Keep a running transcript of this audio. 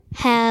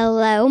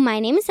Hello,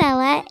 my name is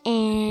Ella,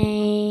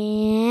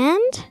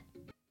 and...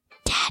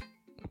 Dad.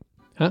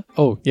 Huh?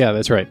 Oh, yeah,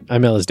 that's right.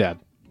 I'm Ella's dad.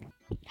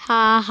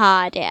 Ha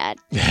ha, Dad.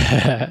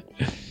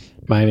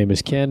 My name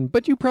is Ken,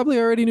 but you probably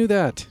already knew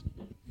that.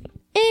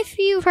 If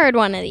you've heard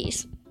one of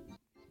these.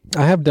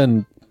 I have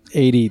done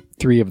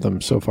 83 of them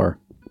so far.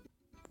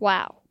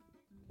 Wow.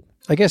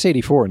 I guess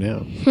 84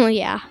 now. Well,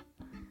 yeah.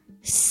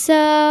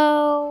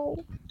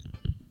 So,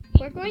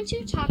 we're going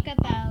to talk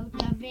about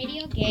a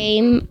video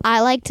game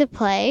I like to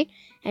play,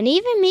 and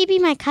even maybe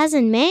my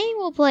cousin May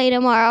will play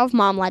tomorrow if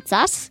Mom lets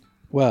us.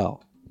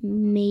 Well.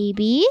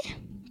 Maybe.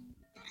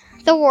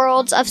 The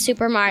Worlds of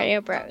Super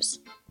Mario Bros.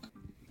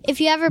 If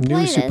you ever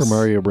play this... New Super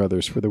Mario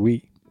Brothers for the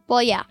Wii.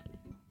 Well, yeah.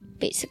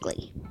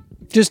 Basically.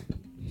 Just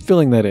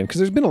filling that in, because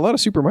there's been a lot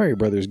of Super Mario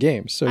Brothers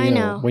games. So, I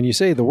know. When you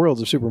say the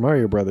Worlds of Super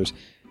Mario Brothers,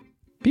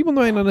 people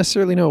might not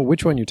necessarily know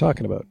which one you're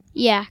talking about.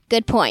 Yeah,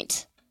 good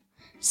point.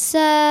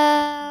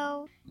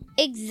 So,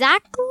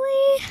 exactly,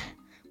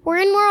 we're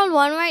in World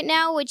 1 right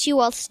now, which you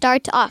will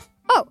start off.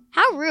 Oh,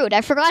 how rude. I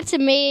forgot to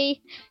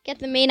get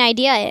the main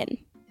idea in.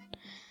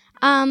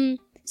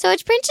 So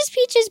it's Princess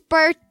Peach's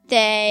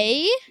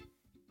birthday,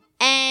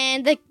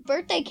 and the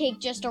birthday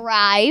cake just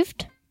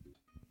arrived.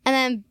 And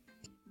then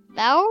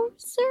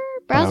Bowser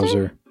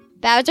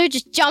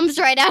just jumps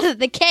right out of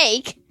the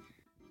cake.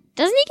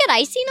 Doesn't he get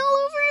icing all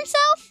over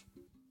himself?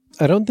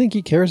 I don't think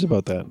he cares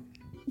about that.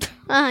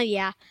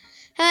 Yeah.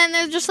 And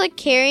then they're just,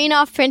 carrying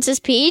off Princess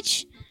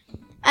Peach.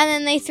 And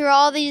then they throw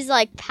all these,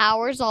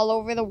 powers all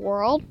over the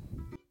world.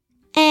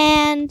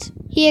 And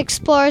he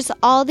explores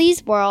all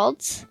these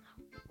worlds.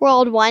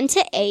 World 1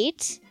 to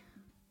 8.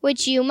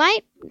 Which you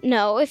might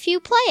know if you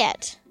play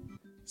it.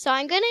 So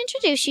I'm going to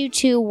introduce you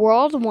to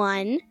World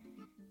 1.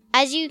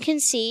 As you can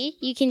see,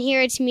 you can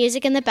hear its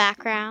music in the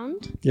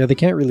background. Yeah, they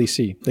can't really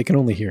see. They can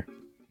only hear.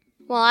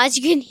 Well, as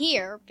you can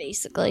hear,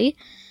 basically.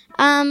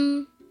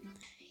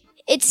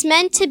 It's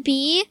meant to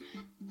be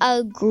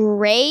a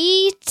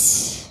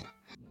great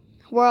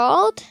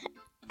world,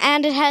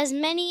 and it has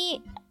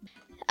many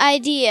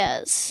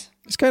ideas.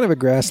 It's kind of a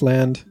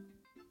grassland.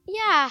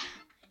 Yeah.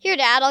 Here,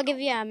 Dad, I'll give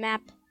you a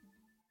map.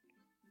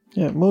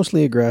 Yeah,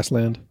 mostly a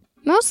grassland.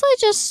 Mostly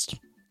just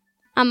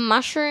a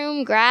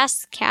mushroom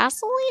grass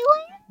castle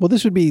land? Well,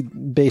 this would be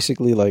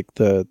basically like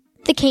the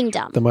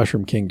kingdom. The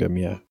Mushroom Kingdom,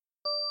 yeah.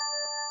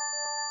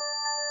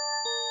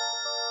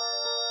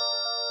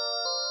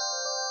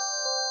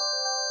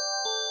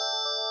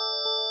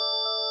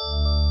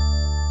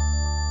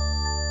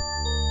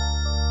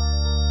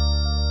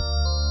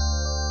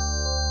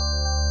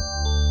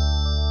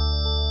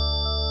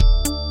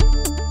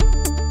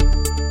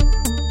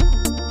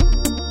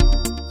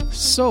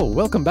 So,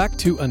 welcome back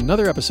to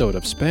another episode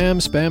of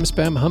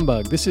Spam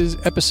Humbug. This is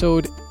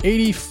episode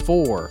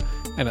 84,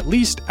 and at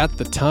least at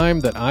the time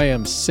that I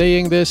am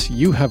saying this,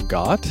 you have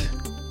got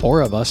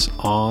 4 of us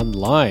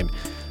online.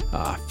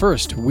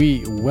 First,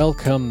 we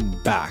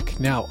welcome back.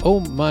 Now, oh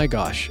my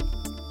gosh,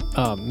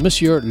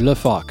 Monsieur Le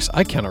Fox,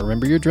 I cannot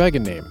remember your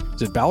dragon name.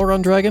 Is it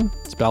Balaron Dragon?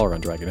 It's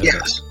Balaron Dragon, isn't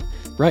Yes.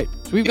 it? Right,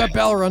 so we've got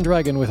Balaron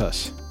Dragon with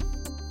us.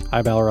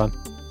 Hi, Balaron.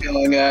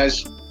 Hello,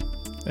 guys.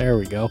 There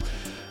we go.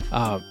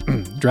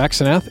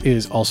 Draxanath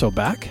is also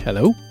back.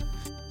 Hello.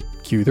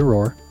 Cue the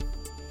roar.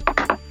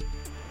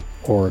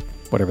 Or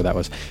whatever that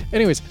was.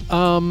 Anyways,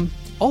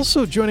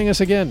 also joining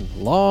us again,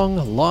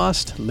 long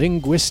lost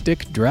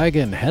linguistic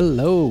dragon.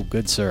 Hello,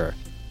 good sir.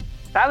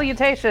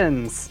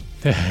 Salutations.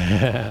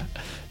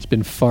 It's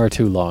been far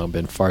too long.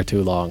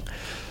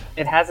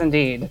 It has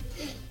indeed.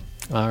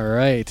 All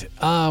right.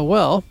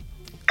 Well,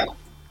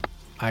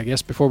 I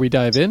guess before we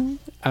dive in,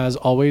 as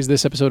always,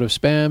 this episode of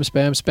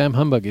Spam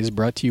Humbug is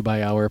brought to you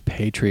by our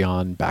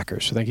Patreon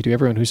backers. So thank you to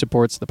everyone who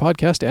supports the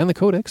podcast and the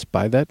Codex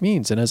by that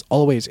means. And as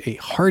always, a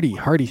hearty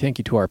thank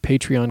you to our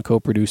Patreon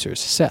co-producers,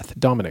 Seth,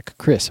 Dominic,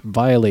 Chris,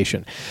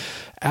 Violation,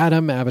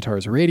 Adam,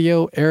 Avatars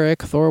Radio, Eric,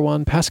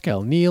 Thorwan,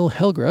 Pascal, Neil,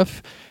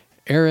 Helgruff,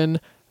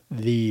 Aaron,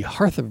 the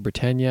Hearth of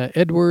Britannia,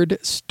 Edward,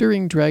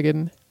 Stirring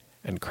Dragon,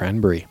 and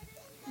Cranberry.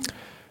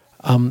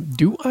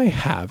 Do I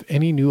have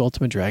any new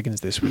Ultimate Dragons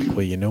this week?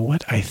 Well, you know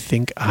what? I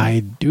think I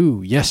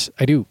do. Yes,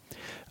 I do.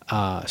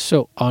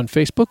 So on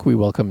Facebook, we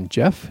welcome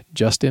Jeff,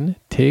 Justin,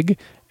 Tig,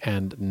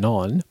 and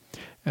Non.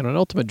 And on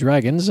Ultimate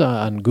Dragons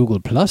on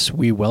Google Plus,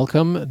 we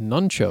welcome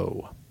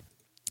Nuncho.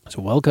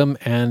 So welcome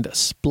and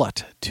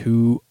splut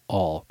to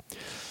all.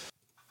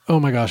 Oh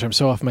my gosh, I'm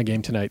so off my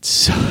game tonight.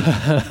 So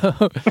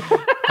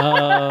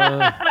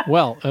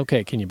well,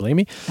 okay, can you blame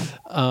me?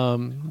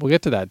 We'll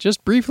get to that.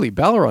 Just briefly,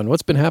 Balaron,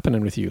 what's been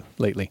happening with you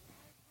lately?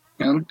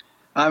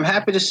 I'm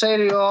happy to say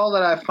to you all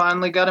that I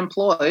finally got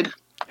employed.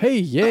 Hey,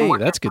 yay,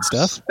 that's good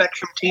stuff.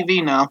 Spectrum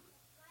TV now.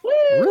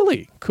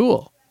 Really?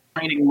 Cool.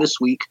 Training this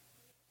week.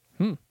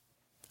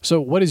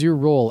 So what is your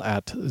role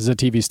at the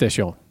TV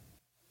station?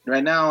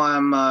 Right now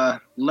I'm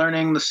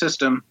learning the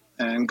system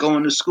and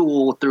going to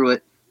school through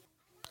it.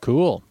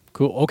 Cool.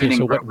 Okay, Training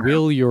so what program.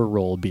 will your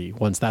role be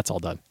once that's all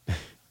done?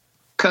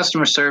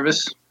 Customer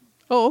service.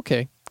 Oh,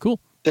 okay. Cool.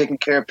 Taking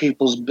care of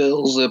people's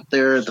bills up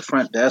there at the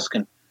front desk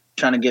and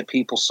trying to get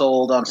people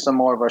sold on some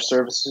more of our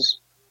services.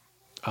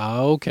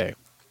 Okay.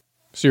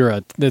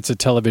 So it's a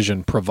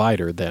television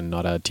provider then,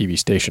 not a TV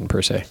station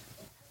per se.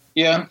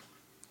 Yeah.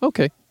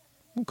 Okay.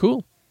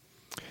 Cool.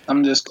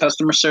 I'm just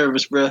customer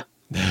service, bruh.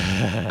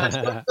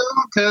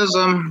 Because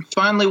I'm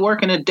finally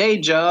working a day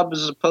job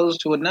as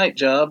opposed to a night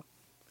job.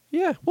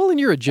 Yeah. Well, and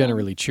you're a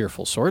generally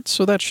cheerful sort,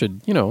 so that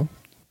should, you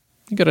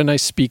got a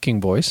nice speaking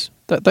voice.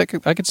 I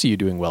could see you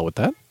doing well with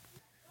that.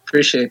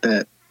 Appreciate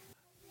that.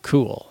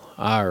 Cool.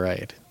 All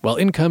right. Well,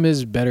 income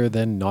is better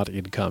than not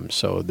income,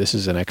 so this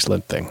is an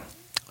excellent thing.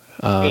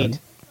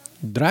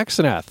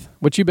 Draxanath,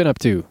 what you been up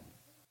to?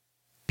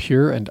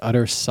 Pure and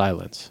utter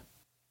silence.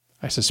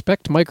 I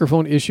suspect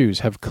microphone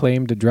issues have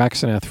claimed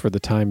Draxanath for the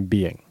time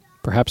being.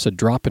 Perhaps a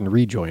drop and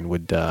rejoin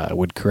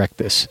would correct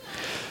this.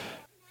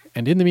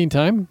 And in the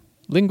meantime,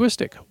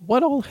 Linguistic,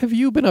 what all have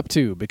you been up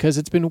to? Because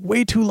it's been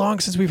way too long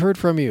since we've heard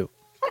from you.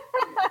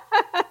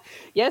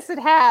 Yes, it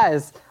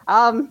has.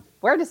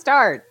 Where to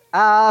start?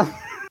 Are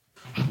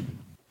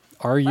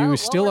you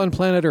still on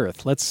planet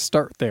Earth? Let's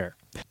start there.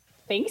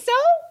 Think so?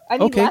 I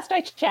mean, last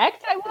I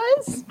checked, I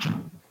was.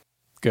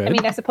 Good. I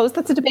mean, I suppose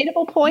that's a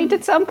debatable point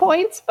at some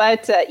points,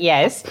 but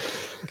yes.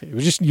 Okay. It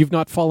was just you've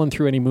not fallen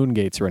through any moon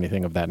gates or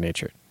anything of that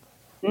nature.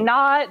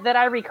 Not that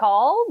I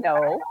recall,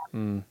 no.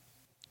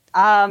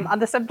 On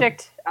the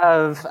subject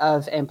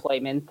of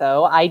employment,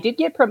 though, I did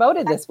get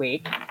promoted this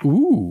week.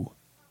 Ooh.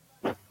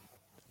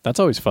 That's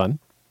always fun.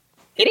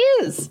 It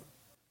is.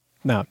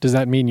 Now, does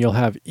that mean you'll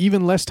have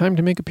even less time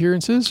to make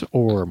appearances,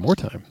 or more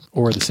time,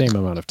 or the same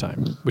amount of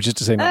time? Which is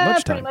to say, not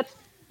much time.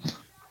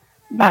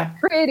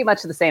 Pretty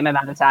much the same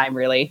amount of time,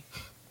 really.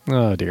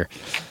 Oh, dear.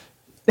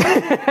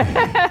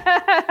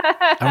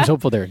 I was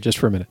hopeful there, just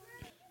for a minute.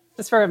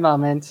 Just for a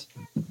moment.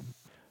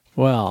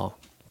 Well,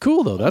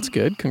 cool, though. That's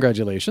good.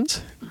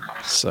 Congratulations.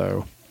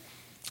 So,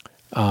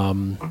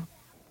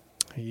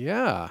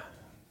 yeah.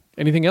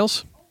 Anything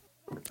else?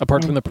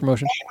 Apart from the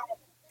promotion?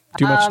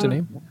 Too much to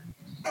name?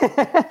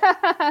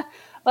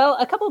 Well,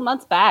 a couple of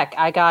months back,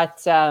 I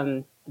got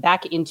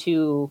back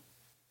into...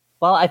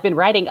 Well, I've been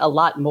writing a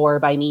lot more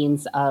by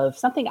means of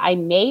something I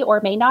may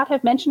or may not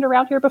have mentioned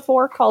around here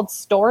before called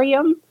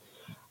Storium.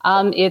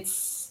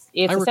 It's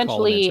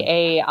essentially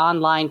a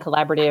online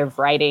collaborative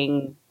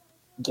writing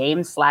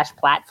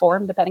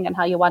game/platform, depending on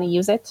how you want to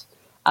use it.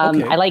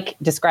 Okay. I like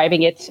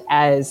describing it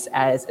as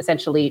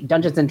essentially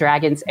Dungeons and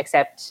Dragons,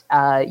 except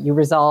you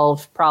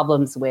resolve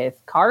problems with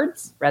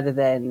cards rather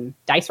than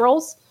dice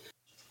rolls.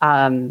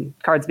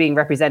 Cards being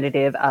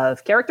representative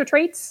of character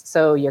traits,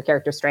 so your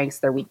character strengths,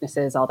 their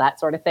weaknesses, all that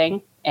sort of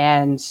thing.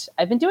 And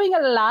I've been doing a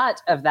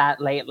lot of that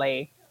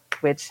lately,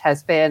 which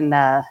has been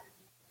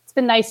it's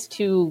been nice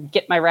to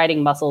get my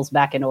writing muscles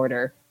back in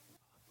order.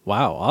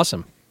 Wow,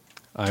 awesome!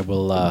 I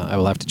will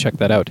have to check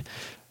that out.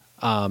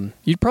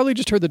 You probably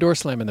just heard the door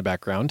slam in the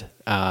background,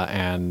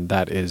 and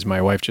that is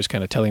my wife just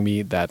kind of telling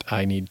me that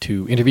I need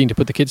to intervene to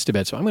put the kids to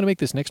bed. So I'm going to make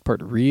this next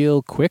part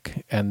real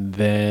quick, and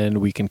then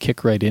we can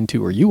kick right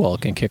into, or you all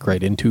can kick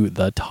right into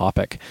the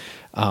topic.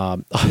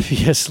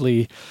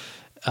 Obviously,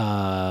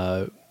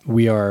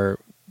 we are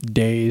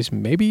days,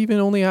 maybe even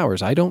only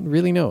hours. I don't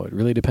really know. It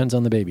really depends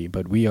on the baby,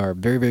 but we are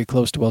very, very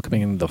close to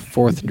welcoming the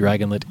fourth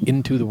Dragonlet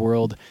into the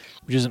world,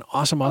 which is an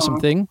awesome, awesome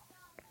thing.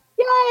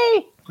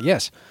 Yay!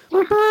 Yes.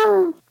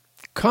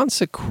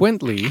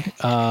 Consequently,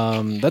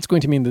 that's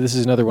going to mean that this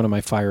is another one of my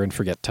fire and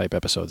forget type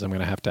episodes. I'm going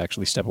to have to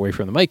actually step away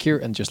from the mic here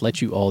and just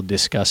let you all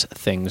discuss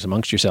things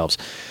amongst yourselves.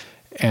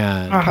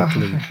 And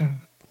hopefully...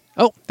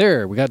 Oh,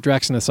 there, we got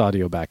Draxanath's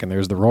audio back, and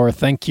there's the roar.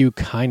 Thank you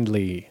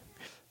kindly.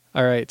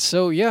 All right,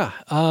 so yeah,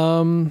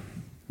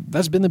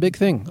 that's been the big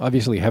thing.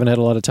 Obviously, haven't had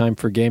a lot of time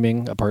for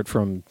gaming, apart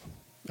from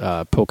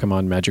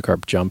Pokemon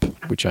Magikarp Jump,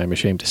 which I'm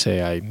ashamed to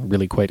say I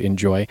really quite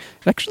enjoy.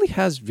 It actually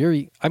has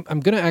very...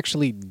 I'm going to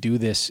actually do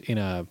this in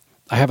a...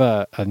 I have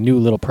a new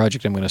little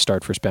project I'm going to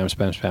start for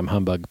Spam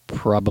Humbug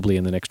probably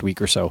in the next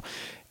week or so,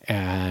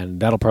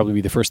 and that'll probably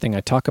be the first thing I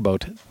talk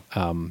about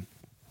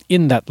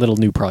in that little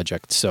new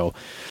project. So,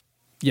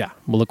 yeah,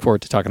 we'll look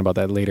forward to talking about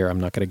that later. I'm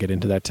not going to get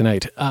into that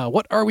tonight.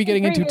 What are we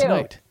getting into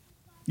tonight?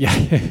 Yeah.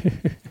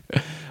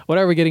 What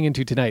are we getting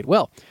into tonight?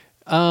 Well,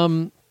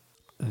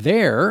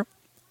 there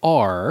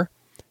are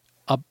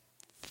a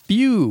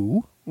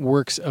few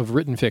works of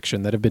written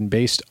fiction that have been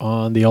based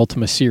on the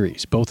Ultima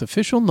series, both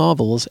official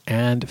novels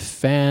and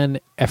fan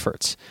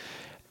efforts.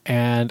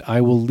 And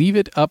I will leave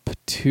it up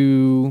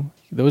to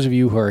those of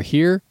you who are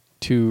here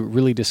to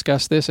really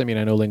discuss this. I mean,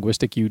 I know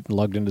Linguistic, you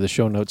logged into the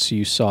show notes, so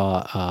you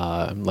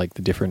saw like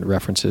the different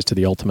references to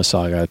the Ultima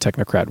Saga,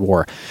 Technocrat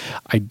War.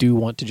 I do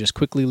want to just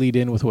quickly lead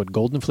in with what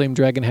Golden Flame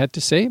Dragon had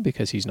to say,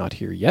 because he's not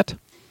here yet.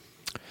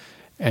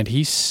 And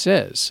he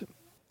says,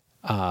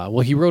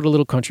 he wrote a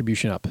little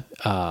contribution up,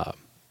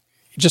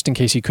 just in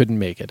case he couldn't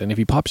make it. And if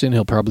he pops in,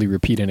 he'll probably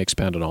repeat and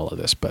expand on all of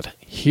this. But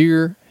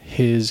here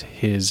is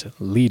his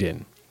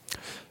lead-in.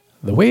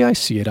 The way I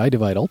see it, I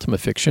divide Ultima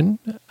fiction,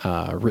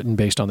 written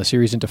based on the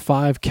series, into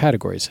 5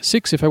 categories.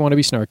 6 if I want to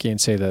be snarky and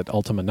say that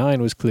Ultima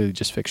 9 was clearly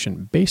just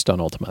fiction based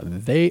on Ultima.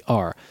 They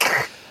are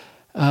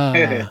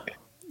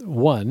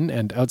 1,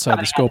 and outside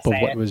the scope of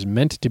what was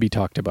meant to be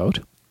talked about.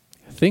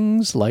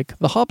 things like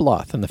The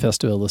Hobloth and the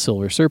Festival of the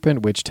Silver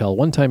Serpent, which tell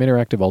one-time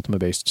interactive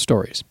Ultima-based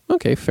stories.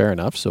 Okay, fair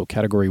enough. So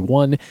category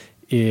 1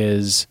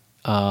 is,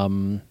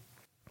 stuff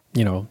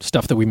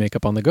that we make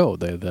up on the go,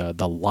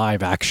 the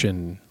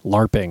live-action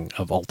LARPing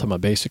of Ultima,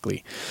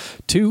 basically.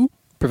 2,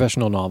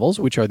 professional novels,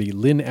 which are the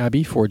Lynn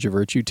Abbey Forge of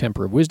Virtue,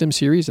 Temper of Wisdom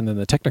series, and then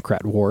the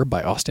Technocrat War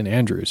by Austin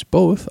Andrews.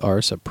 Both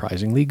are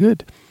surprisingly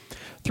good.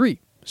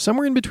 3,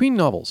 somewhere in between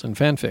novels and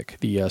fanfic,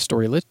 the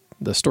storylets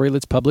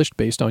published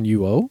based on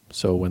UO,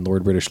 so when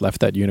Lord British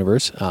left that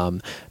universe,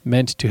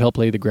 meant to help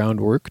lay the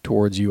groundwork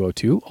towards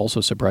UO2,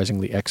 also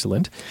surprisingly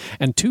excellent.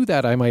 And to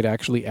that, I might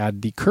actually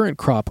add the current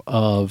crop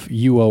of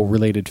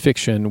UO-related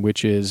fiction,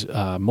 which is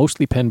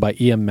mostly penned by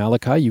E.M.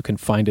 Malachi. You can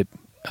find it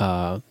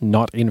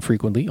not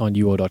infrequently on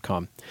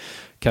UO.com.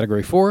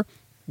 Category 4,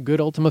 good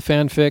Ultima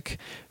fanfic,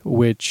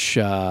 which...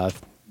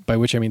 by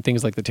which I mean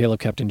things like The Tale of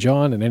Captain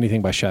John and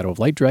anything by Shadow of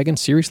Light Dragon.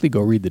 Seriously, go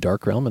read The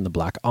Dark Realm and The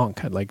Black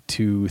Ankh. I'd like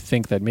to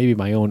think that maybe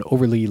my own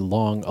overly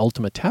long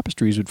Ultima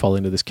tapestries would fall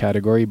into this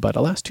category, but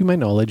alas, to my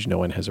knowledge, no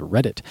one has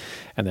read it.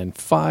 And then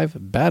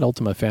 5, bad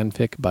Ultima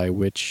fanfic, by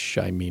which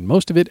I mean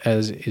most of it,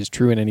 as is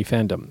true in any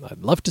fandom.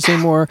 I'd love to say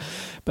more,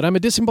 but I'm a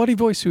disembodied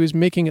voice who is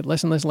making it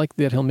less and less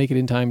likely that he'll make it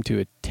in time to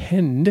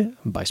attend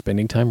by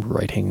spending time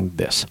writing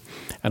this.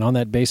 And on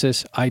that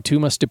basis, I too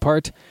must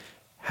depart.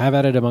 Have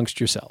at it amongst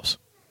yourselves.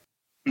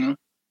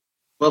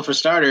 Well, for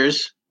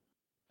starters,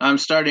 I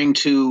started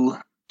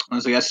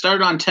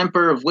on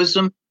Temper of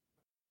Wisdom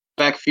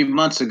back a few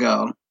months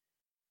ago.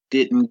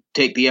 Didn't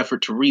take the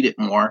effort to read it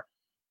more.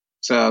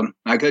 So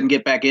I couldn't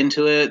get back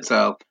into it.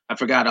 So I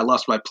forgot I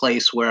lost my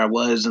place where I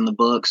was in the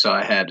book. So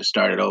I had to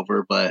start it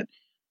over. But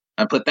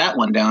I put that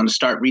one down to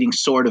start reading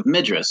Sword of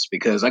Midras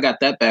because I got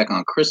that back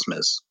on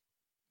Christmas.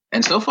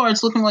 And so far,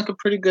 it's looking like a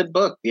pretty good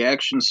book. The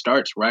action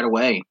starts right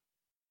away.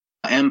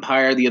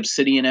 Empire, the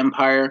Obsidian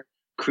Empire,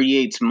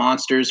 creates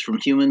monsters from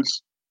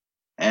humans,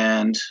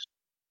 and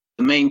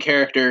the main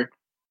character,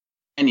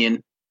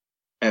 Kenyon,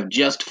 have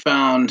just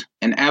found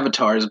an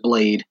Avatar's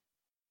blade,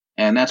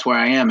 and that's where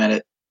I am at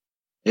it.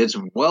 It's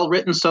well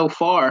written so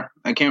far.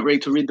 I can't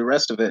wait to read the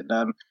rest of it.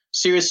 I'm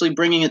seriously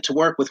bringing it to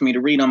work with me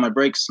to read on my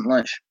breaks and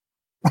lunch.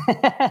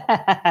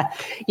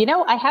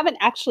 I haven't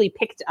actually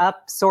picked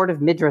up Sword of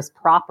Midras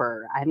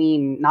proper. I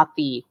mean, not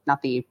the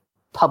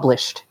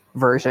published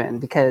version,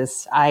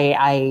 because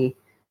I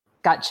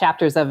got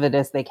chapters of it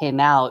as they came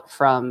out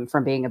from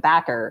being a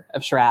backer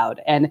of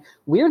Shroud. And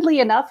weirdly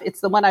enough,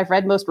 it's the one I've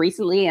read most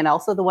recently and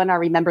also the one I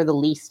remember the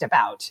least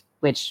about,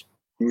 which...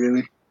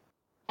 Really?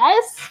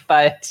 Yes,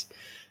 but...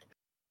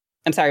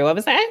 I'm sorry, what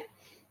was that?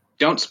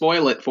 Don't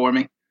spoil it for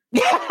me.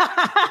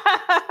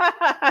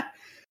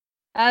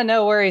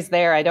 No worries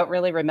there. I don't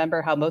really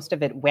remember how most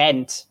of it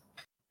went.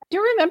 I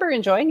do remember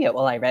enjoying it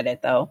while I read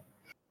it, though.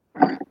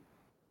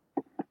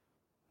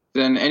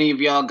 Then any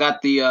of y'all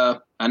got the...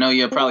 I know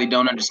you probably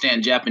don't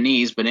understand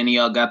Japanese, but any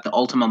of y'all got the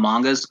Ultima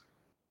mangas?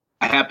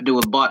 I happen to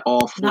have bought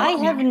all 4. I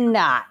have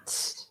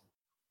not.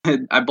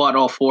 I bought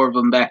all 4 of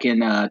them back in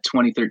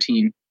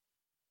 2013,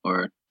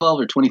 or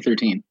 12 or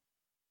 2013.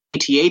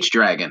 ATH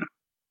Dragon,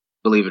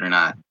 believe it or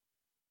not.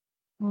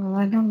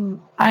 Well,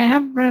 I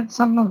have read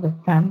some of the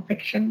fan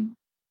fiction.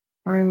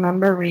 I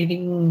remember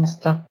reading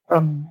stuff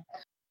from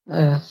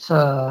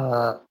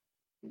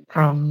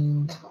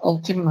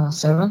Ultima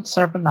 7,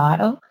 Serpent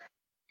Isle.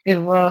 It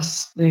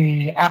was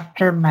the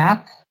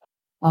aftermath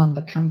on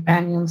the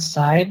companion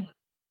side.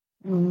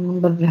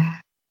 And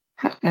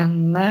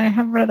I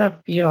have read a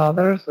few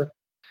others. But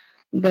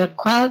the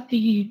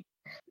quality,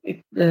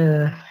 it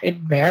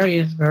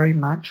varies very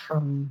much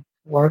from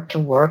work to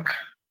work.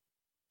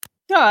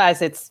 Oh,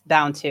 as it's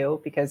bound to,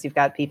 because you've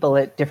got people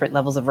at different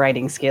levels of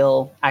writing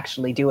skill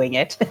actually doing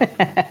it.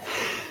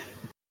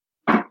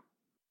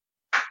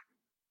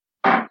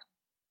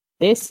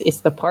 This is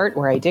the part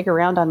where I dig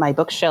around on my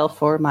bookshelf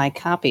for my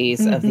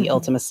copies of the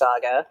Ultima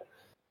Saga.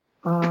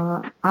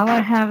 All I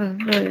have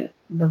is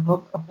the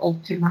Book of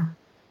Ultima,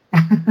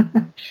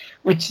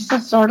 which is a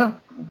sort of,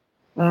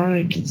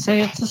 you can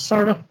say it's a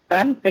sort of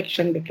fan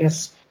fiction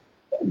because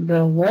the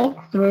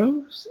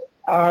walkthroughs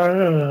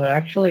are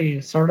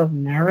actually sort of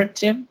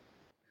narrative.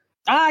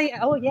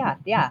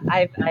 Yeah.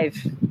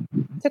 I've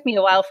took me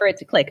a while for it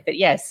to click, but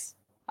yes,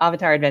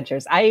 Avatar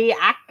Adventures. I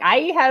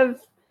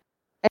have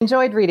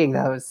enjoyed reading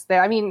those.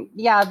 They're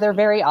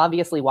very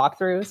obviously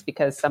walkthroughs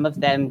because some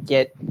of them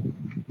get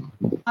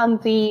on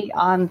the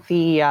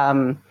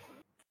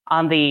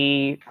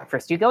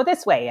first you go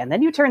this way and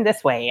then you turn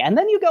this way and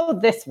then you go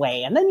this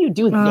way and then you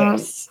do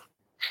this.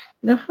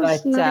 This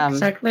was not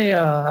exactly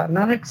a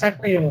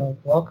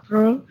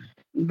walkthrough.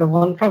 The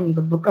one from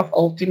the Book of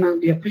Ultima,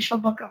 the official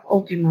Book of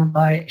Ultima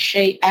by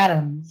Shay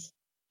Adams.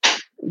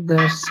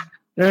 There's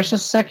a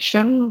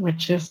section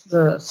which is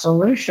the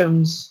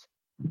solutions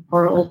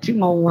for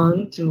Ultima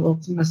 1 to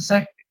Ultima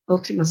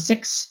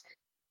 6,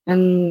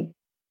 and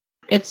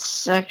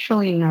it's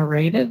actually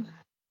narrated.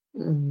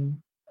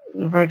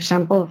 For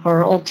example,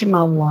 for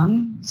Ultima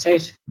 1, it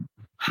says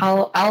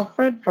how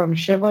Alfred from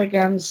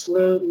Sheboygan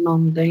slew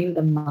Mundane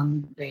the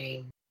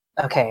Mundane.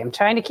 Okay, I'm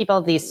trying to keep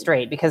all these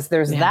straight because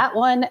there's that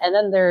one, and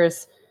then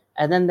there's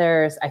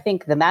I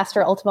think the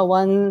Master Ultima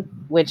one,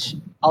 which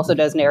also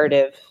does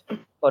narrative,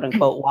 quote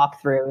unquote,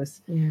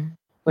 walkthroughs,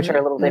 which are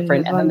a little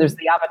different. And then there's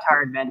the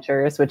Avatar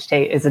Adventures, which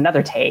is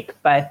another take.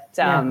 But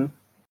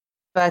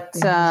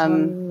that's.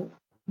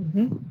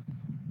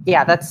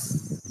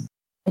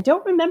 I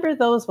don't remember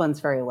those ones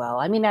very well.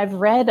 I mean, I've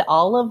read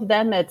all of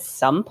them at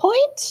some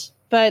point,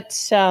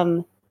 but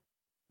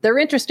they're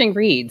interesting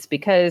reads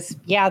because,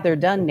 they're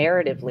done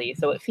narratively.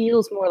 So it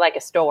feels more like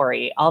a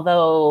story.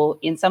 Although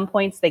in some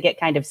points they get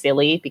kind of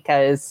silly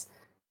because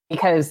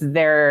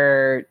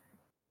they're a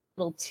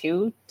little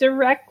too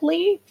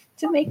directly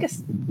to make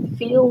us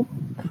feel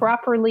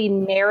properly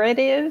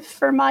narrative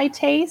for my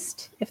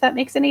taste, if that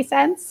makes any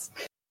sense.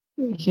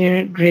 Here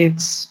it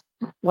reads,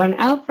 when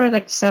Alfred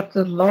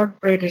accepted Lord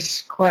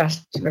British's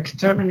quest to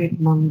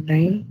exterminate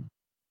Mundane,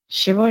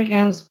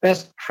 Sheboygan's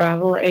best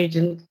travel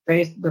agent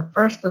faced the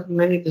first of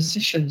many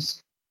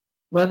decisions,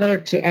 whether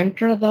to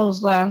enter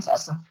those lands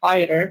as a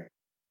fighter,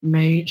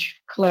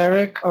 mage,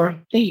 cleric, or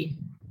thief.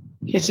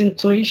 His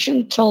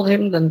intuition told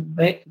him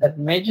that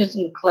mages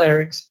and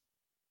clerics,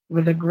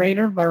 with a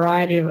greater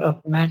variety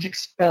of magic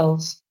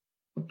spells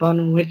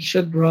upon which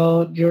to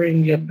draw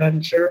during the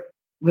adventure,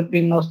 would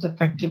be most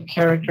effective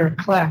character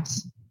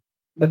class.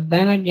 But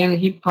then again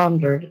he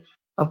pondered,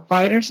 a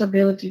fighter's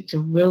ability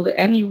to wield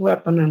any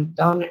weapon and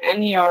don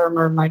any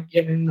armor might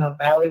give him a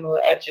valuable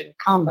edge in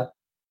combat.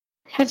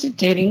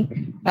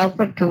 Hesitating,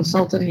 Alfred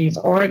consulted his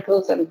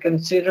oracles and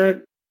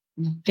considered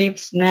the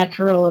thief's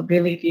natural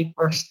ability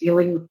for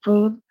stealing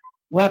food,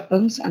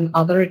 weapons, and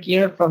other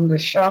gear from the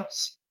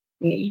shops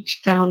in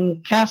each town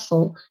and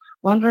castle,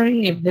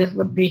 wondering if this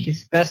would be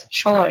his best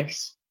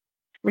choice.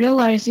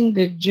 Realizing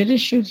the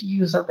judicious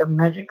use of the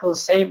magical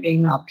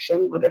saving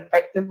option would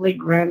effectively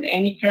grant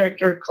any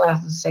character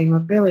class the same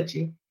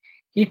ability,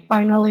 he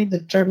finally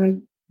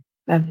determined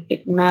that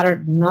it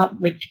mattered not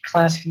which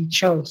class he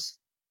chose.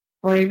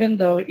 For even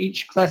though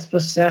each class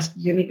possessed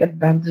unique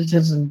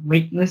advantages and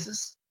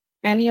weaknesses,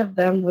 any of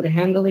them would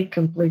handily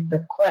complete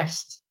the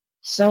quest.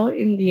 So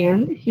in the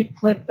end, he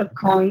flipped a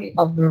coin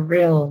of the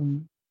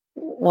realm,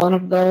 one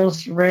of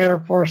those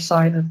rare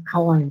four-sided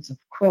coins, of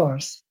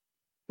course,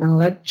 and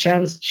let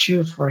chance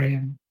choose for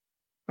him.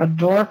 A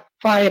dwarf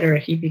fighter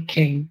he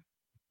became.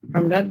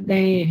 From that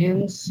day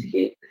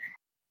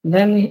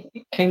then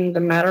came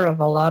the matter of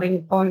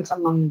allotting points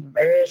among the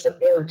various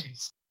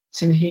abilities.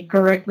 Since he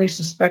correctly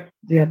suspected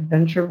the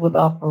adventure would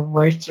offer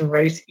ways to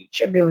raise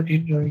each ability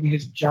during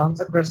his jaunts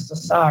across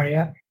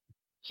Cesaria,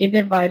 he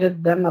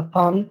divided them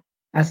upon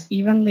as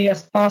evenly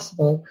as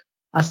possible,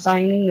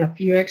 assigning a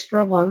few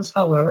extra ones,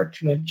 however,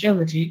 to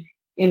agility,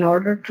 in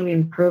order to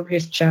improve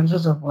his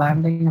chances of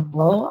landing a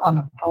blow on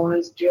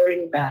opponents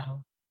during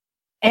battle.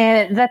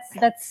 And that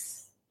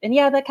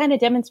kind of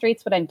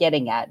demonstrates what I'm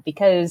getting at,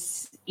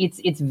 because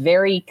it's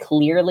very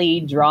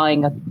clearly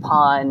drawing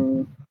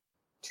upon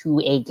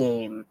to a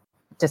game,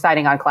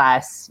 deciding on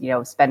class,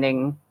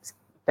 spending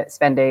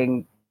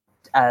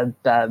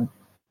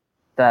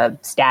the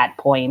stat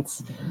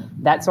points,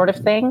 that sort of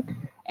thing.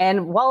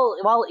 And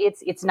while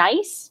it's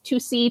nice to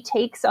see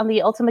takes on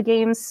the Ultima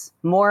games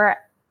more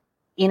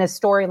in a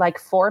story-like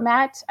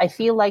format, I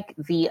feel like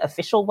the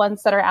official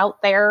ones that are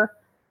out there,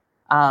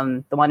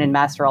 the one in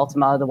Master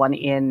Ultima, the one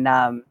in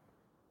the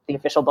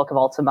official Book of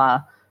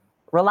Ultima,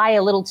 rely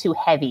a little too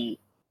heavy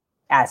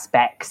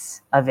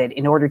aspects of it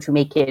in order to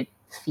make it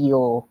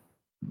feel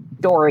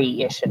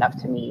story-ish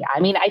enough to me. I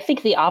mean, I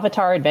think the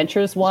Avatar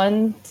Adventures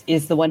one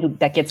is the one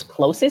that gets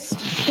closest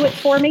to it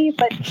for me,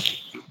 but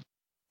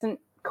doesn't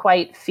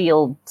quite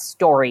feel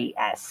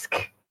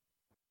story-esque.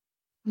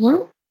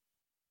 Well,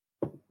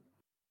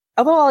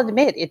 although I'll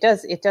admit, it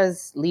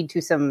does lead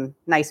to some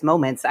nice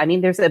moments. I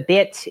mean, there's a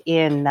bit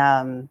in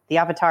the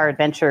Avatar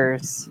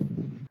Adventures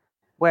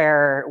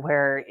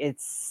where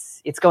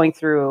it's going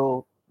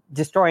through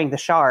destroying the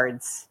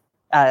shards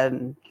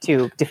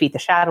to defeat the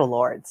Shadow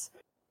Lords.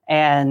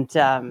 And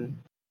I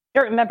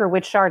don't remember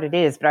which shard it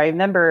is, but I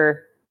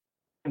remember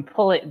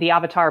the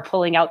Avatar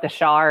pulling out the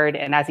shard,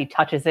 and as he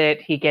touches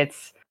it, he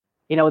gets,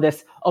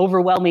 this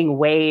overwhelming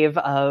wave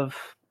of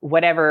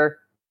whatever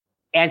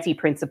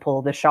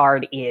anti-principle the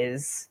shard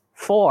is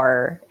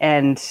for.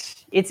 And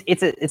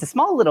it's a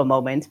small little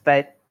moment,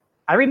 but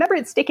I remember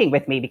it sticking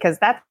with me because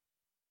that's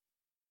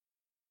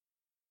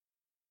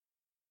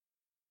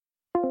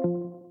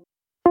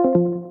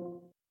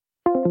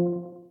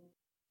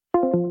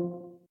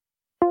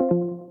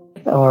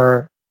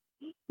or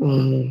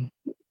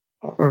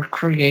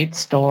create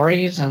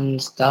stories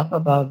and stuff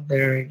about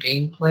their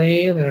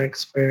gameplay, their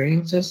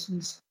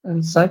experiences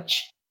and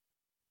such.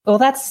 Well,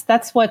 that's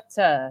what's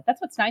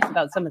nice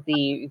about some of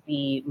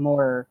the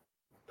more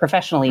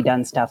professionally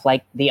done stuff,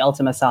 like the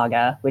Ultima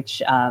Saga,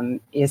 which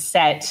is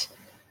set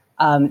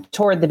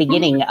toward the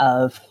beginning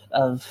of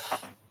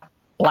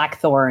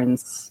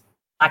Blackthorn's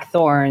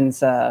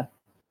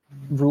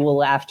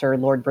rule after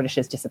Lord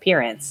British's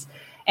disappearance,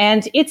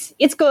 and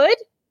it's good.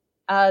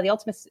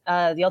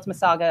 The Ultima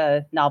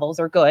Saga novels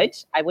are good.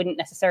 I wouldn't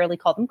necessarily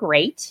call them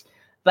great,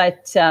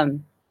 but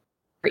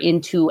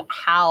into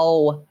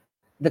how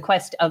the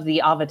quest of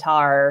the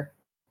Avatar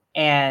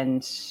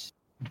and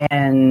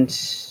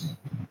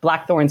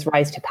Blackthorn's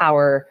rise to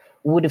power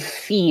would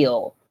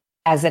feel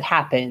as it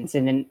happens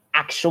in an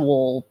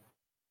actual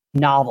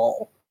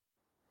novel.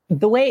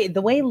 The way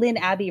Lynn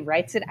Abbey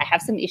writes it, I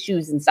have some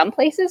issues in some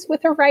places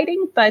with her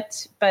writing,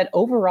 but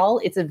overall,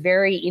 it's a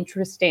very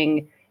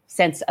interesting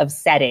sense of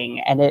setting,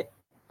 and it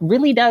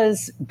really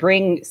does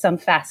bring some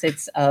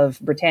facets of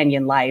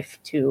Britannian life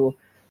to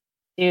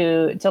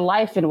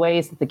life in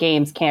ways that the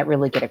games can't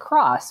really get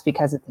across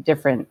because it's a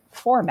different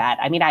format.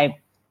 I mean, I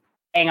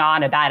hang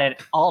on about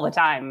it all the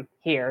time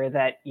here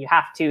that you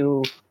have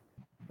to,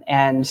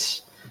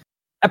 and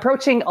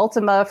approaching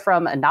Ultima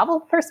from a novel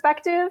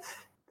perspective,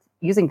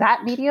 using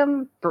that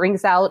medium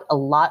brings out a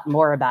lot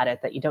more about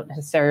it that you don't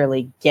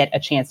necessarily get a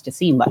chance to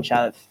see much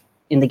of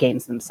in the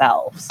games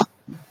themselves.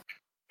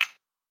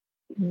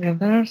 Yeah,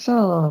 there's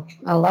a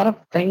lot of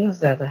things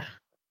that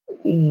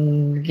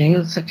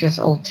games such as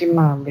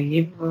Ultima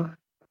leave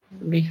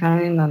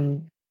behind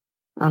on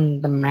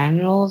the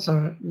manuals,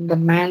 or the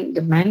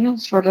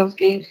manuals for those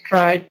games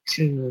tried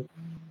to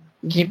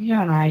give you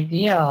an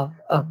idea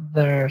of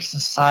their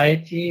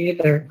society,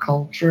 their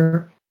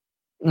culture,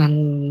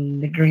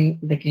 and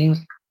the games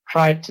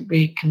tried to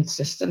be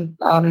consistent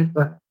on it.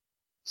 But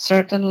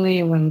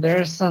certainly, when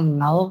there's a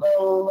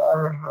novel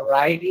or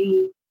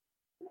writing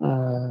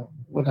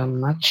with a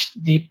much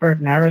deeper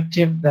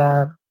narrative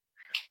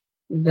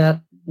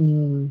that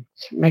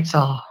makes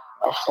a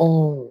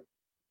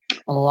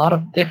lot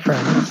of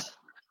difference.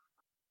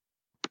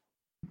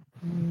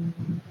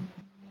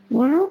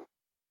 Well,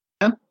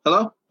 Yeah.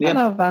 Hello? Yeah.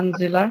 hello,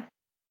 Vanzilla.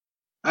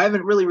 I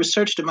haven't really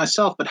researched it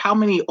myself, but how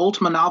many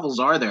Ultima novels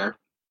are there?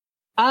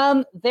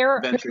 There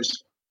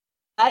Adventures.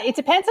 it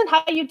depends on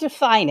how you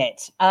define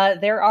it.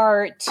 There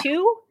are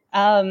two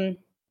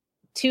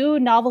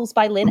novels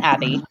by Lynn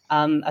Abbey.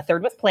 A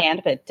third was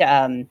planned, but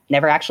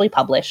never actually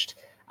published.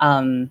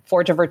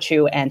 Forge of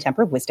Virtue and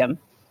Temper of Wisdom.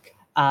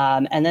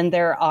 And then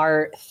there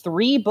are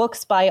 3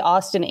 books by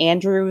Austin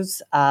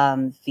Andrews,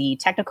 the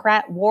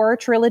Technocrat War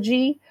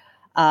trilogy.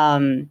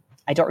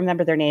 I don't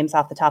remember their names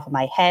off the top of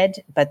my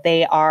head, but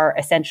they are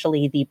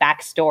essentially the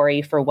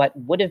backstory for what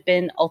would have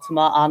been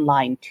Ultima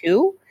Online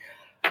 2.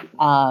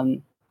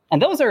 And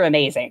those are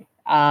amazing.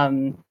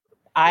 I've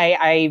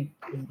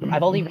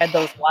only read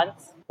those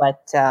once,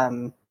 but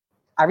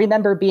I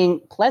remember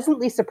being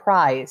pleasantly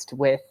surprised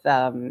with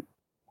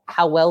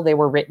how well they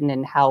were written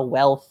and how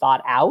well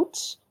thought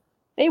out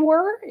they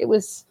were. It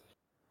was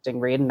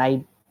interesting read, and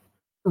I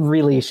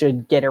really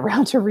should get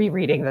around to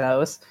rereading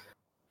those.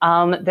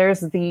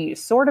 There's the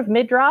Sword of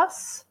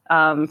Midras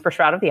for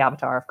Shroud of the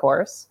Avatar, of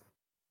course.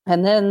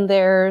 And then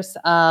there's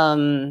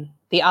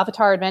the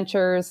Avatar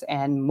Adventures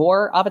and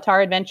more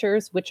Avatar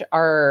Adventures, which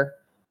are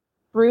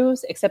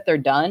throughs, except they're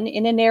done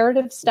in a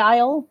narrative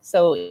style.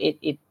 So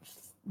it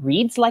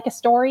reads like a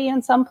story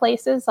in some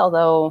places,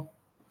 although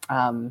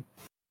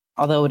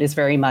it is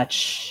very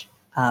much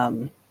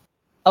a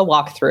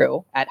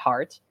walkthrough at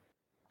heart.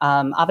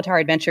 Avatar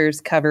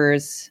Adventures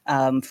covers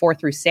 4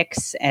 through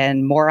 6,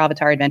 and more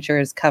Avatar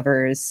Adventures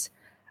covers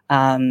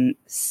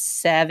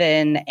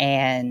 7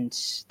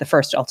 and the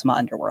first Ultima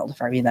Underworld, if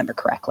I remember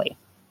correctly.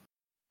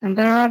 And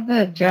there are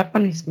the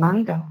Japanese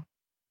manga.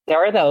 There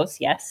are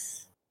those,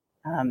 yes.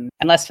 I'm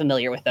less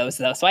familiar with those,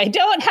 though, so I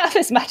don't have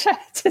as much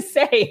to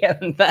say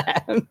on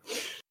them.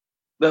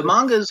 The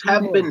mangas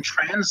have been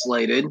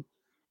translated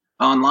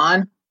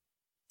online.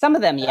 Some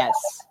of them, yes.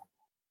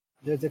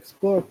 There's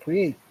Explore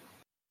Create.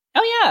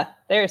 Oh yeah,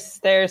 there's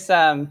There's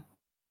a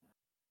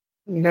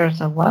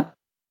what?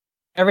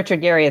 a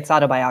Richard Garriott's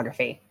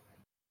autobiography,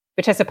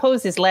 which I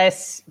suppose is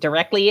less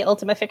directly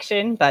Ultima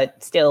fiction,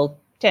 but still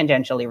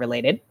tangentially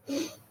related.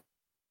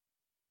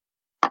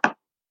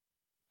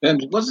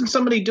 And wasn't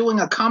somebody doing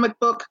a comic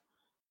book?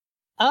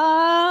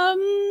 I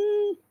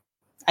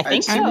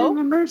think I so.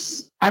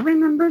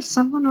 remember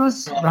someone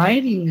was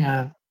writing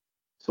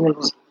Someone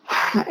was-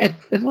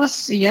 it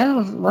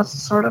was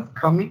sort of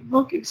comic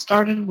book. It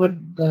started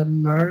with the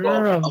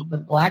murder of the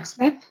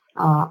blacksmith.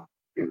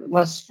 It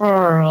was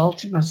for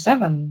Ultima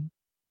 7,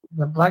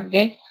 the Black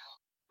Gate.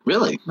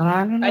 Really? But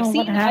I don't know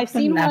I've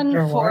seen one for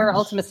afterwards.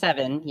 Ultima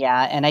 7,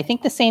 yeah, and I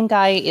think the same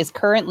guy is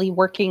currently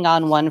working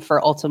on one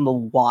for Ultima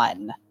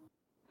 1.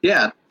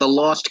 Yeah, The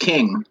Lost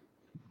King.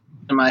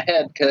 In my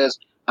head, because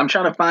I'm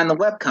trying to find the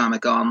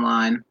webcomic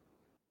online.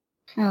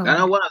 Oh, I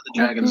know one of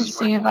the let dragons me is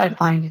see if I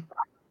find it.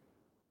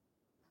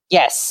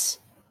 Yes.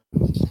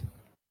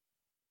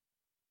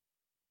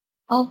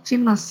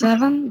 Ultima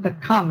 7, the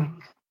comic,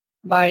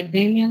 by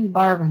Damien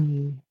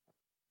Barban.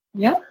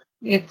 Yep,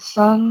 it's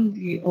on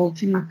the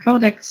Ultima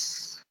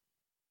Codex.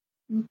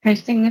 I'm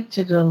pasting it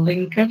to the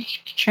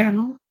linkage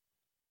channel.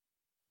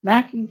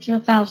 Back in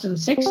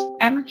 2006,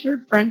 amateur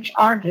French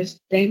artist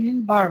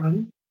Damien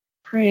Barban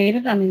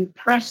created an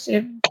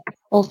impressive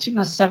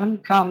Ultima 7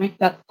 comic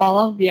that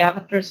followed the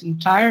Avatar's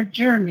entire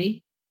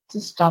journey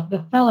to stop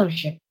the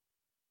Fellowship.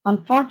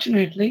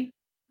 Unfortunately,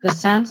 The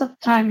sands of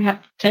time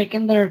have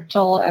taken their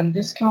toll, and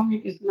this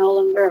comic is no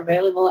longer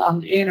available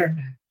on the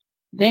internet.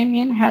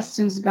 Damien has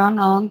since gone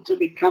on to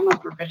become a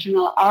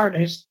professional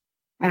artist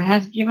and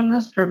has given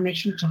us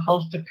permission to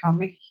host the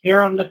comic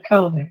here on the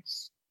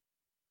Codex.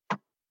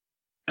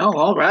 Oh,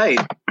 all right.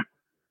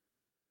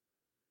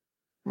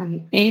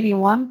 An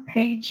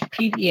 81-page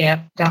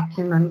PDF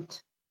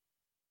document.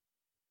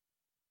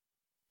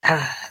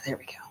 There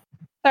we go.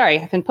 Sorry,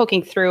 I've been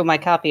poking through my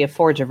copy of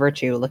Forge of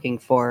Virtue looking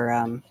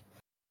for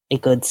a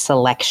good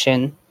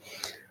selection.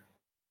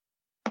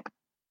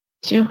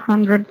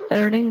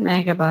 230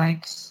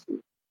 megabytes.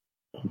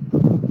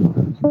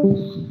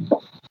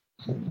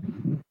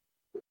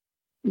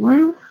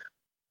 Well,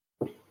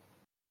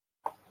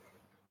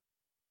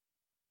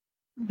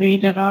 we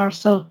that are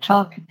so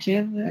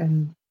talkative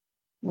and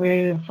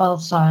we fall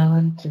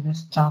silent to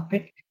this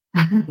topic.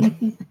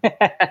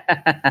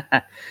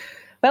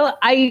 Well,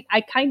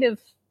 I kind of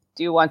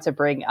do want to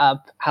bring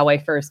up how I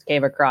first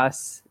came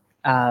across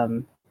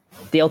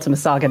the Ultima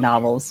Saga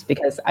novels,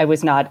 because I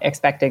was not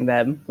expecting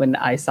them when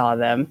I saw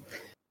them.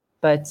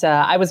 But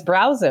I was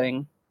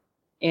browsing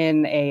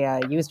in a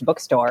used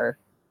bookstore,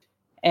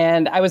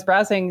 and I was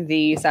browsing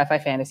the sci-fi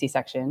fantasy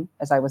section,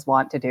 as I was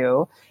wont to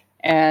do,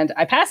 and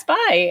I passed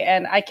by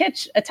and I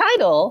catch a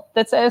title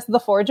that says The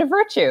Forge of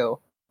Virtue.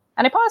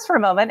 And I pause for a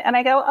moment and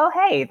I go, oh,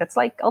 hey, that's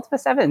like Ultima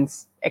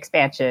 7's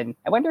expansion.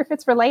 I wonder if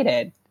it's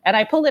related. And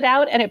I pull it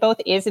out, and it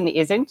both is and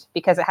isn't,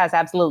 because it has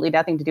absolutely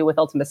nothing to do with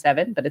Ultima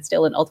 7, but it's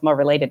still an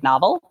Ultima-related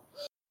novel.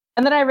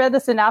 And then I read the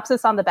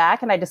synopsis on the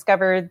back, and I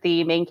discovered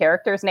the main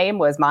character's name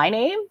was my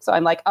name. So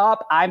I'm like, oh,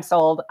 I'm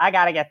sold. I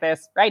got to get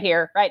this right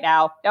here, right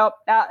now. Nope,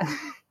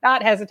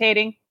 not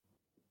hesitating.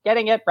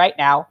 Getting it right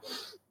now.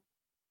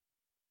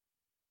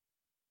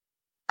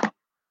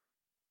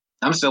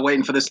 I'm still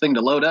waiting for this thing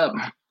to load up.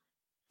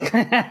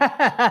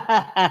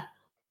 I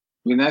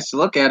mean, nice to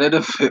look at it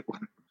if it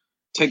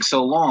takes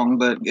so long,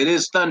 but it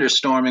is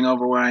thunderstorming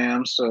over where I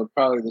am, so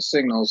probably the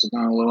signals are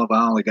going a little.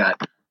 I only got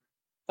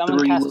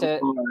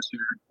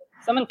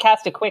Someone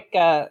cast a quick,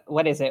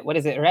 what is it?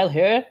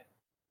 Relheur?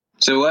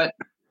 So what?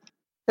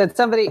 Did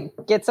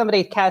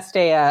somebody cast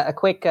a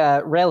quick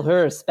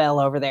Relheur spell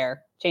over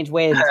there? Change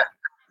winds.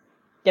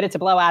 Get it to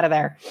blow out of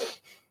there.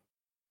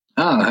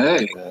 Oh,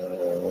 hey.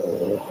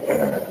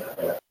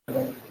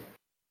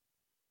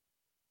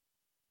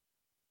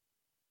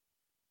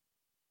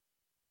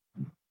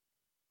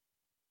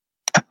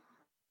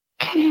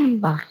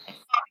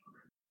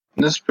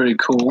 That's pretty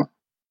cool.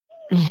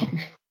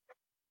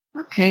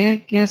 Okay, I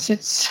guess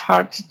it's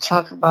hard to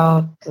talk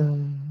about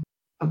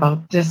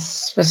this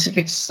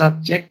specific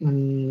subject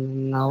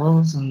and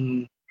novels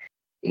and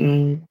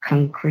in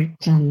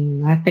concrete,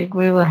 and I think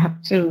we will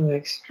have to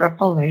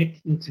extrapolate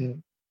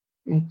into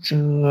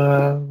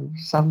a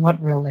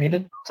somewhat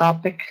related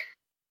topic.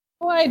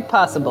 Quite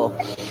possible.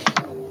 I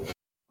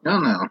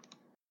don't know.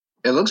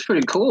 It looks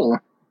pretty cool.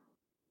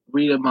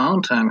 Read at my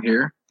own time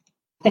here.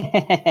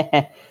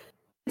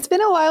 It's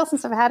been a while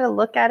since I've had a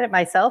look at it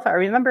myself. I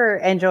remember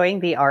enjoying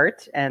the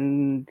art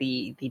and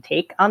the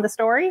take on the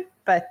story,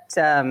 but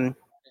my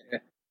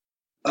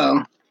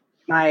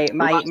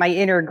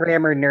inner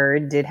grammar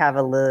nerd did have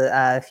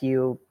a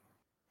few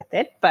with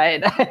it,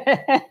 but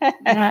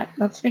yeah,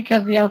 that's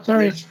because the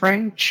author is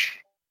French.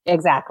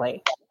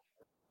 Exactly.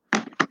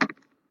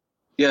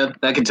 Yeah,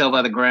 I can tell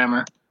by the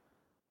grammar.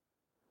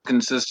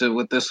 Consistent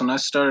with this when I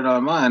started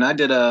on mine. I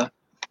did a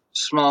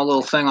small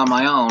little thing on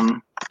my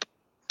own.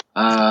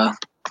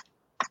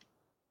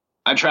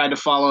 I tried to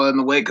follow in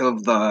the wake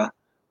of the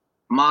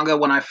manga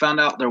when I found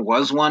out there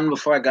was one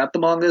before I got the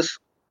mangas.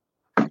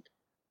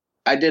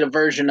 I did a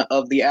version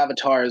of the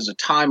Avatar as a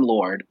Time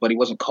Lord, but he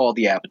wasn't called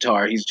the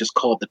Avatar. He's just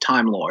called the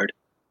Time Lord.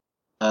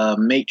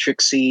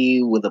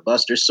 Matrixy with a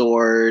Buster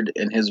Sword,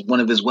 and one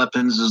of his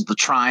weapons is the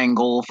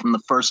triangle from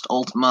the first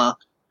Ultima.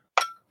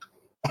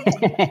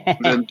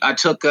 I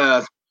took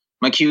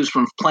my cues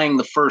from playing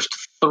the first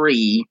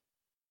 3,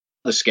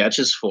 the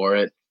sketches for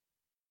it.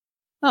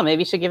 Oh,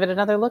 maybe you should give it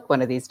another look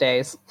one of these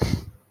days.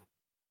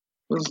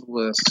 What's the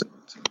list?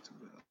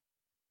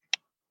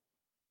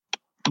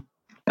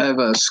 I have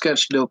a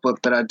sketch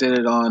notebook that I did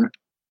it on.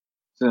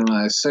 In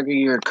my second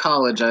year of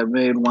college, I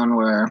made one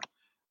where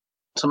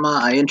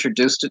I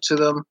introduced it to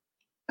them,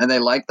 and they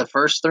liked the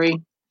first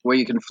 3, where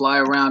you can fly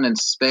around in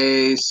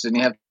space, and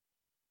you have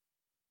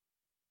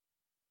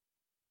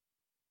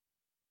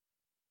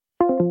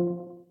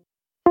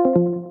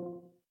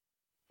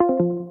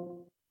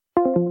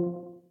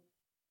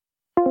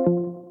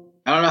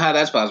I don't know how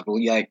that's possible.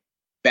 You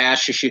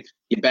bash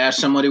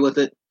somebody with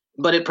it,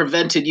 but it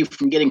prevented you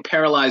from getting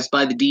paralyzed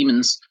by the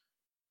demons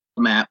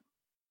map.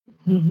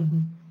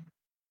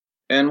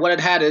 And what it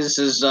had is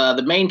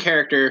the main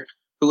character,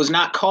 who was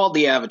not called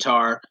the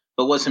Avatar,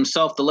 but was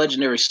himself the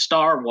legendary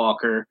Star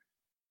Walker,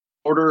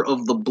 Order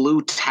of the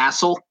Blue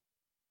Tassel.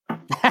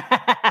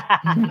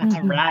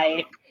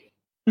 Right.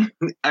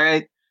 All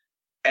right.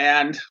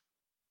 And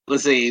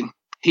let's see.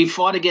 He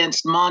fought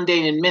against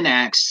Mondane and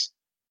Minax,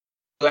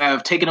 who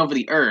have taken over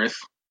the Earth.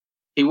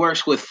 He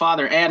works with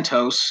Father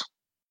Antos,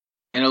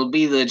 And it'll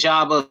be the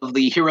job of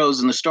the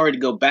heroes in the story to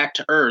go back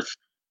to Earth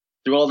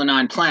through all the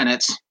 9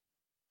 planets,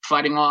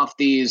 fighting off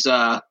these,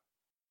 the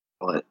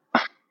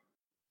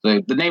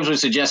names were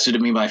suggested to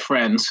me by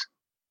friends.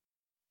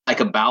 Like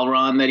a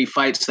Balron that he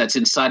fights that's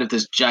inside of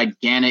this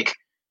gigantic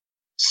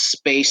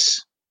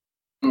space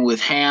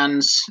with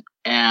hands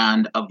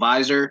and a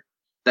visor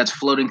that's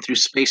floating through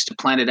space to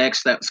Planet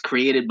X that was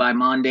created by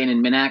Mondane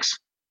and Minax.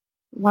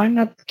 Why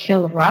not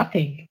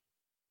Kilrathi?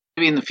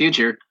 Maybe in the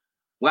future.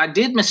 Well, I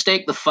did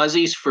mistake the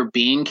Fuzzies for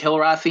being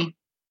Kilrathi.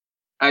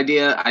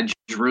 I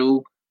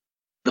drew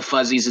the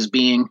Fuzzies as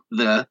being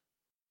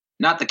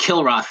not the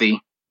Kilrathi,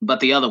 but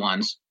the other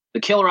ones.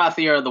 The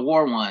Kilrathi are the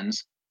war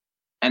ones,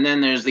 and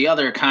then there's the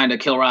other kind of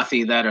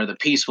Kilrathi that are the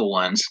peaceful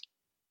ones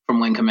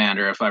from Wing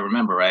Commander, if I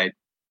remember right.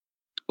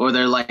 Or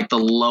they're like the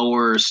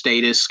lower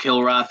status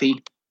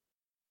Kilrathi.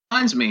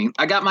 Reminds me,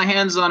 I got my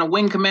hands on a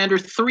Wing Commander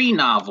 3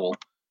 novel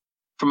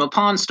from a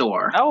pawn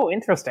store. Oh,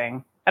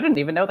 interesting. I didn't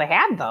even know they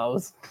had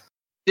those.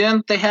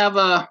 Then they have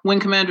a Wing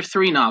Commander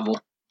 3 novel.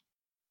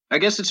 I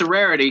guess it's a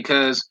rarity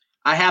because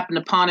I happened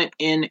upon it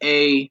in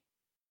The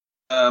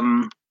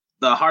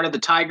Heart of the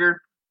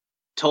Tiger,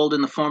 told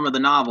in the form of the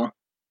novel.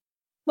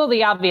 Well,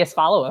 the obvious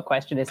follow-up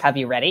question is, have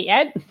you read it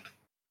yet?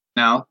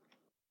 No.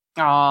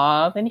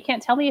 Aw, then you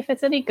can't tell me if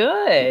it's any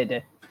good.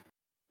 Then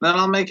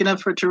I'll make an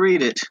effort to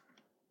read it.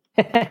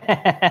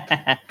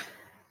 I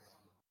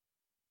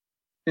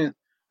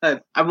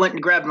went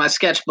and grabbed my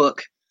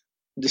sketchbook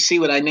to see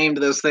what I named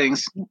those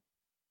things.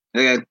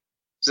 Okay,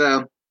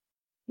 so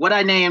what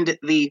I named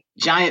the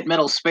giant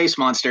metal space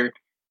monster,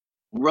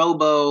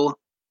 Robo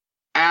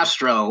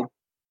Astro,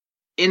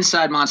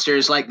 inside monster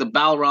is like the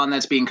Balron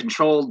that's being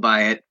controlled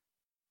by it.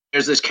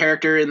 There's this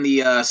character in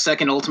the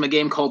second Ultima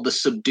game called the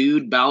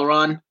Subdued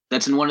Balron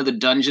that's in one of the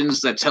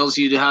dungeons that tells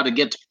you how to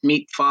get to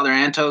meet Father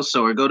Antos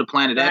or go to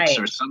Planet X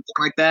or something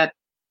like that.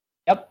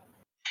 Yep.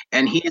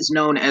 And he is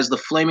known as the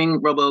Flaming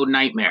Robo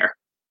Nightmare.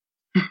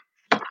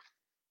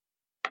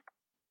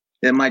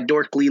 And my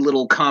dorkly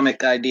little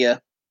comic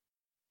idea.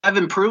 I've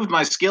improved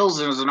my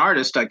skills as an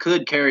artist. I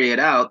could carry it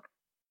out.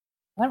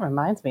 That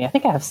reminds me. I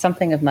think I have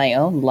something of my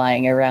own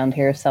lying around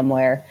here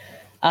somewhere.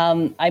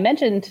 I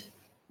mentioned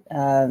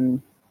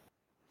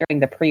during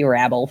the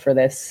pre-rabble for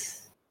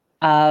this,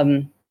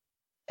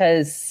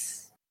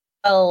 because,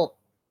 well,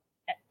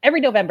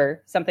 every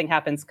November something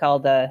happens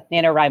called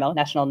NaNoWriMo,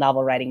 National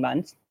Novel Writing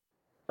Month,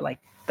 for like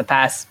the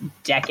past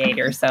decade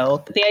or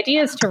so. But the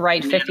idea is to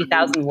write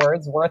 50,000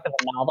 words worth of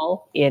a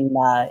novel in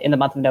the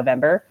month of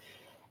November.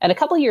 And a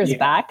couple of years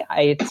back,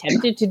 I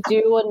attempted to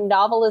do a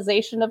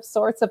novelization of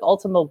sorts of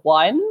Ultima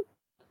 1,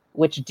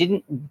 which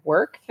didn't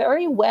work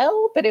very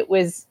well, but it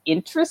was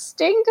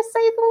interesting to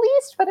say the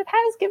least. But it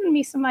has given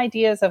me some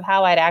ideas of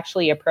how I'd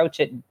actually approach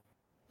it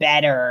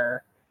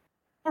better.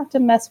 I have to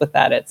mess with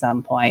that at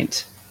some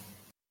point.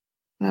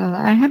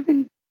 I have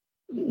been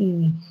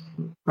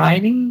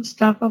writing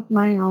stuff of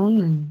my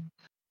own, and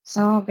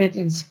some of it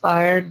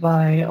inspired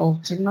by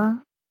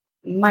Ultima.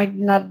 Might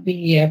not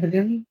be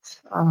evident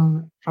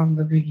from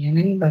the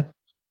beginning, but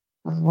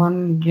as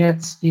one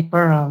gets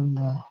deeper on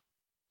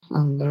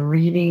the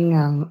reading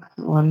and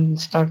one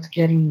starts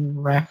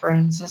getting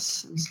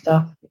references and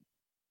stuff,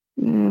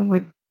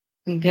 I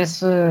guess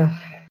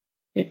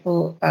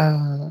people,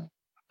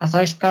 as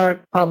I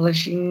start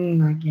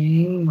publishing a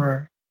game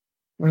or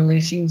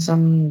releasing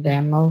some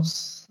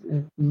demos,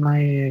 it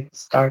might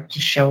start to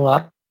show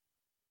up.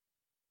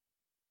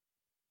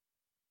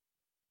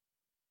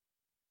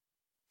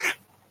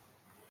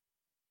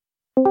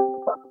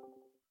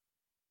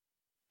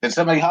 Did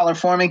somebody holler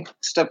for me?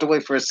 Stepped away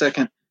for a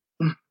second.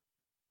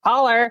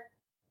 Holler!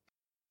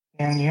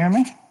 Can you hear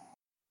me?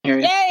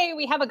 Yay!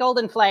 We have a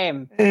golden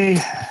flame. Hey,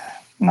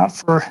 not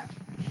for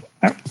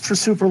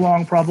super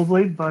long,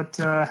 probably, but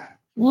and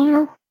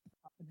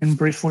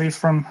briefly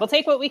from. We'll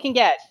take what we can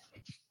get.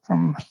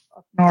 From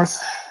up north,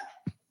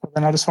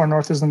 but not as far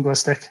north as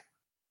Linguistic.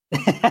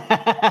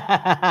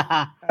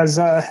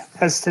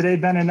 Has today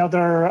been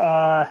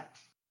another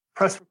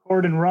press,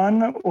 record, and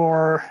run,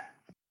 or?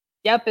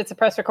 Yep, it's a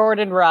press, record,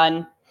 and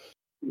run.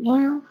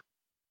 Yeah.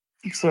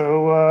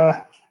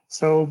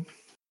 So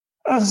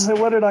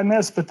what did I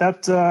miss? But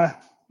that,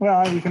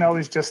 well, you can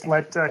always just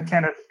let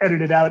Kenneth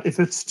edit it out if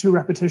it's too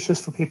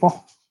repetitious for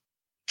people.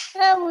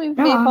 Yeah, we've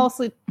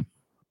mostly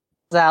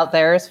out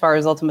there as far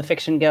as Ultima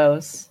Fiction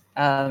goes.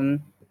 A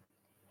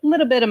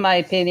little bit of my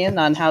opinion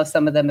on how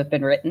some of them have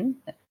been written.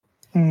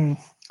 Well,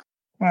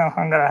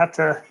 I'm going to have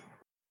to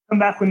come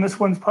back when this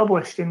one's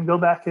published and go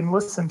back and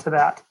listen to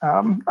that.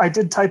 I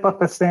did type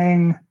up a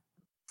thing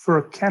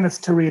for Kenneth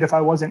to read if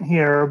I wasn't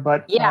here,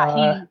 but...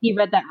 Yeah, he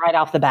read that right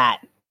off the bat.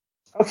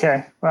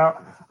 Okay,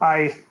 well,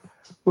 I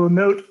will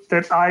note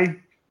that I,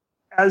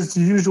 as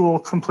usual,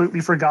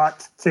 completely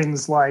forgot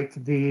things like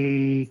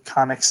the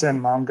comics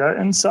and manga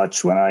and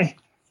such when I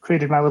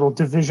created my little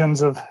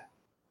divisions of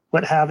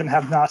what have and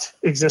have not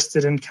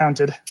existed and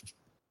counted.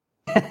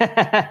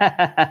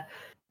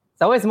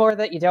 It's always more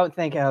that you don't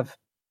think of.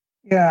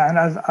 Yeah, and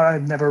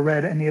I've never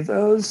read any of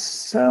those,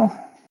 so...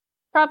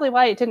 Probably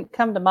why it didn't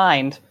come to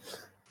mind.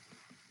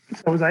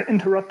 So was I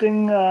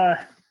interrupting a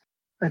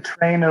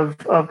train of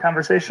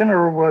conversation,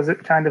 or was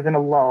it kind of in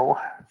a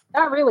lull?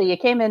 Not really. You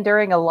came in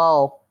during a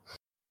lull.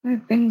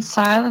 We've been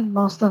silent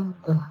most of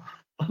the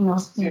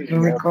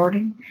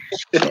recording.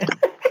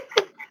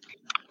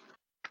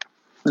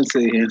 Let's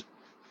see here.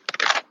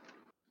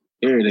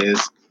 Here it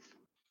is.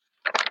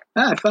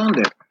 I found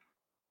it.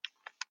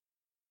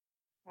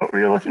 What were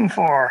you looking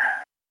for?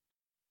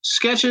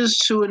 Sketches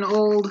to an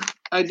old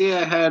idea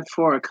I had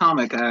for a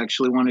comic I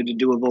actually wanted to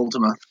do of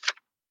Ultima.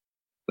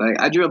 Like,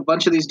 I drew a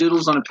bunch of these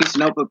doodles on a piece of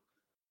notebook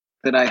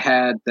that I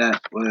had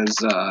that was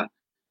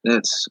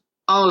that's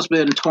almost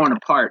been torn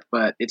apart,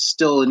 but it's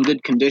still in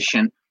good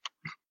condition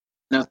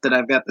enough that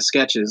I've got the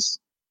sketches.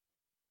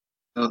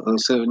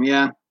 007,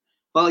 yeah.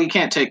 Well, you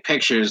can't take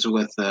pictures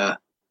with a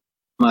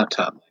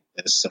laptop like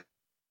this,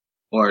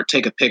 or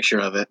take a picture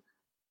of it.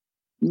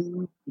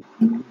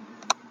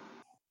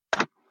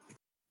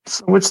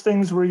 So which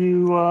things were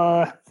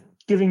you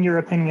giving your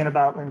opinion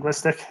about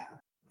linguistic?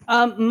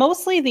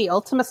 Mostly the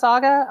Ultima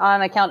Saga,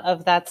 on account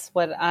of that's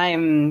what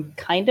I'm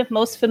kind of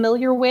most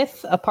familiar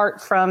with,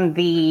 apart from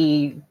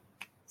the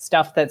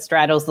stuff that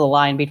straddles the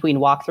line between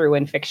walkthrough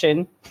and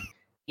fiction,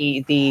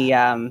 the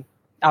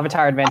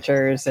Avatar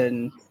Adventures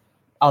and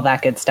all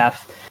that good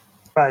stuff.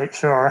 Right,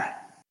 sure.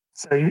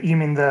 So you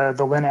mean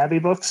the Lynn Abbey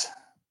books?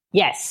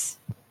 Yes.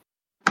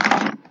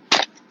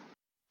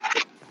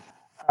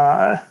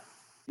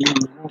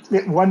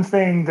 One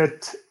thing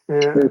that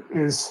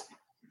is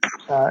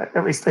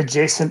at least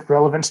adjacent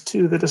relevant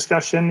to the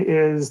discussion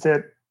is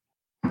that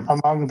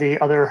among the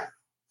other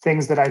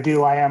things that I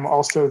do, I am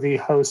also the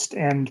host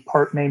and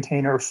part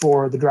maintainer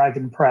for the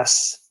Dragon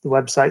Press, the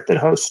website that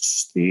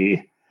hosts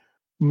the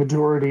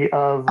majority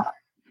of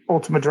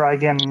Ultima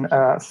Dragon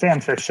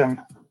fan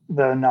fiction,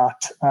 though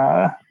not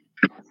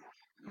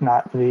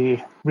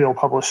the real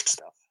published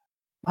stuff.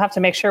 We'll have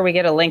to make sure we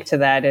get a link to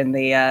that in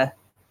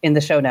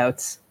the show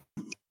notes.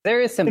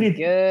 There is some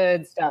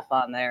good stuff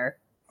on there.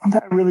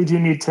 I really do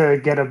need to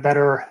get a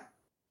better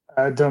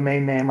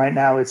domain name. Right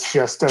now, it's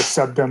just a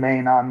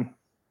subdomain on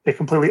a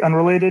completely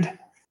unrelated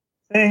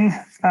thing.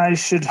 I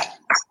should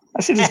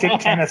just get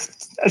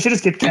Kenneth. I should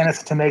just get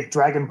Kenneth to make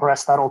Dragon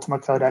Press Ultima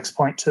Codex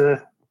point to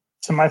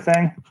my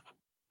thing.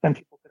 Then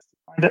people can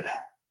find it.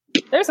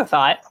 There's a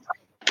thought.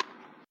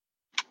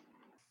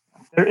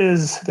 There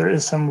is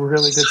some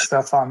really good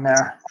stuff on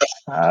there.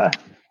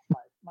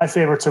 My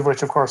favorites of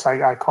which, of course,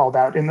 I called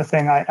out in the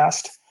thing I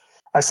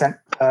sent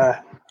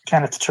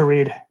Kenneth to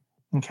read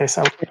in case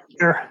I was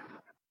here.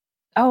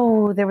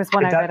 Oh, there was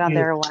one I read on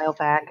there a while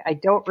back. I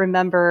don't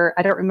remember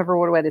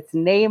what its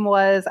name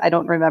was. I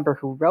don't remember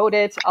who wrote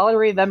it. All I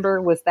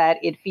remember was that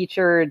it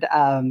featured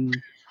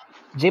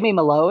Jimmy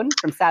Malone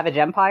from Savage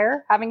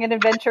Empire having an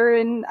adventure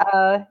in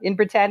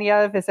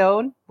Britannia of his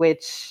own,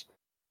 which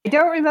I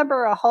don't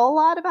remember a whole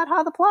lot about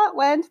how the plot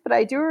went, but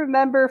I do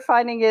remember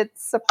finding it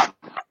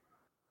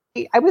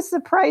I was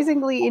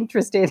surprisingly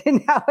interested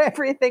in how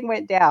everything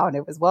went down.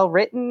 It was well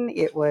written.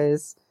 It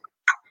was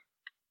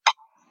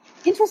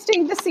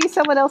interesting to see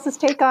someone else's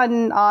take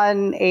on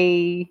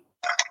a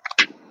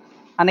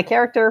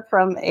character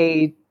from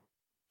a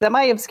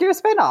semi-obscure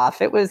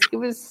spinoff. It was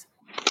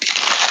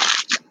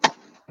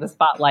the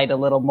spotlight a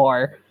little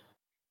more.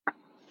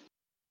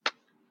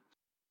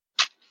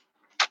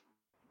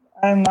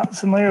 I'm not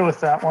familiar with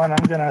that one.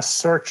 I'm going to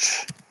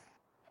search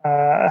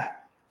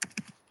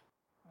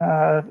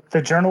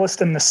The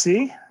Journalist in the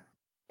Sea.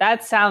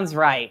 That sounds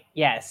right,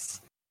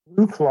 yes.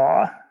 Blue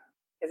Claw.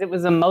 Because it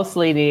was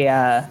mostly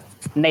the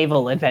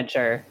naval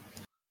adventure.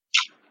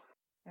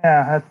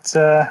 Yeah, that's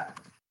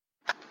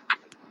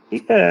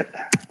it.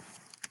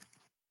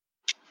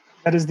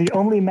 That is the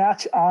only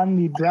match on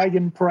the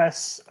Dragon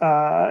Press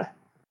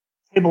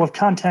table of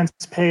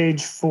contents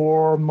page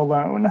for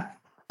Malone.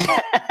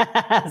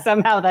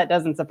 Somehow that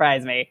doesn't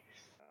surprise me.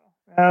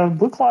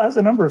 Blue Claw has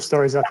a number of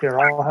stories up here.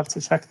 I'll have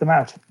to check them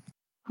out.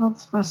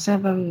 Ultima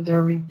 7,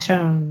 The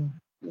Return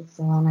is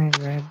the one I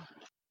read.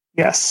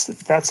 Yes,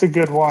 that's a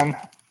good one.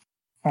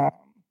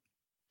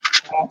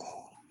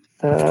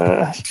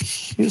 The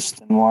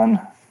Houston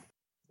one.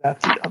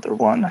 That's the other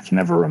one. I can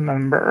never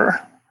remember.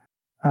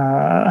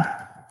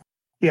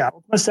 Yeah,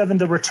 Ultima 7,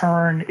 The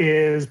Return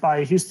is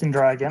by Houston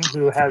Dragon,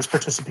 who has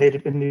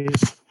participated in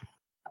these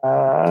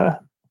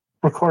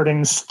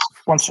recordings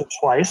once or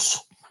twice,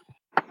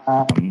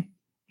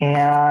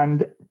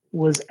 and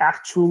was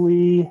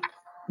actually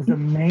the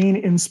main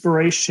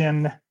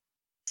inspiration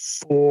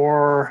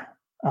for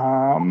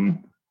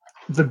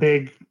the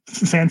big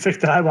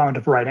fanfic that I wound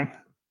up writing,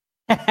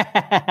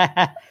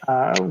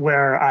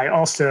 where I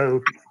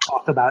also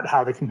talk about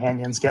how the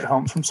companions get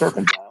home from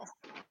Serpentine.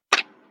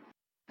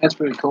 That's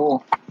pretty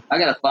cool. I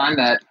gotta find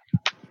that.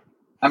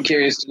 I'm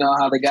curious to know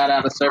how they got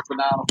out of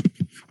Serpentine.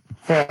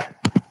 Yeah.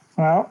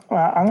 Well,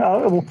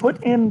 I will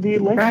put in the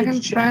link.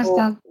 Dragon Press.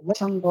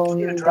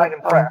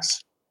 Dragon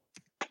Press.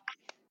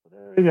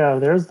 There you go.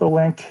 There's the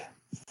link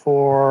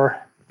for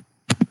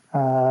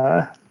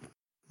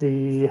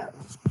the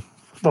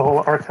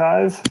whole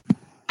archive.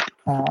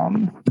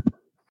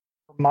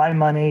 For my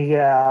money,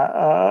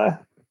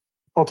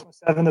 Ultima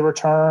 7, The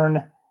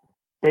Return,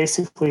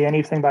 basically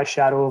anything by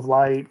Shadow of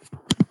Light,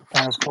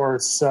 and of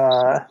course,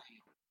 The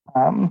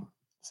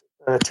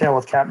Tale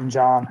of Captain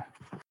John,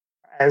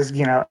 as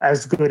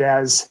as good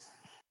as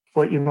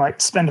what you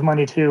might spend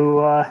money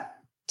to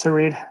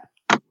read.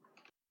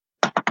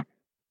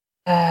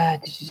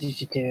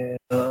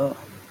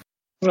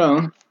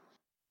 Well,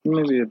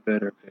 maybe a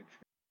better picture.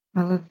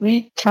 Well, if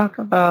we talk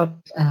about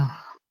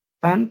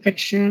fan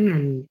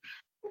fiction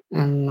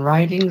and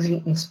writings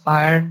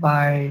inspired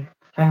by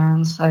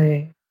fans,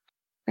 I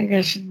think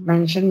I should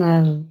mention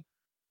that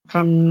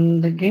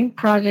from the game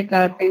project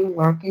that I've been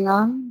working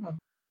on,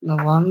 the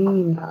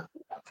one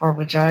for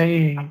which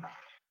I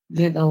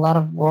did a lot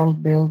of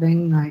world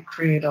building. I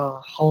create a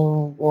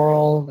whole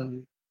world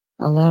and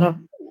a lot of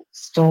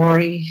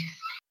story.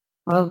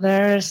 Well,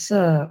 there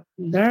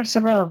are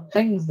several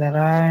things that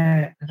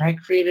I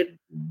created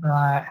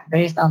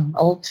based on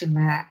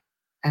Ultima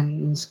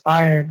and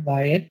inspired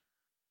by it.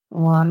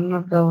 One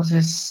of those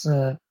is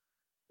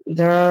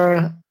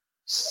there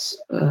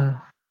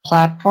are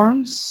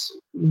platforms,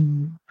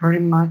 pretty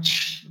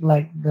much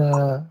like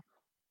the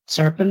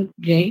Serpent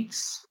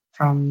Gates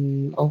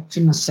from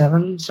Ultima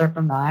 7,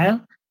 Serpent Isle,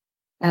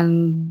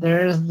 and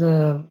there's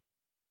the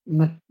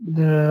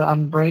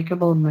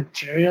unbreakable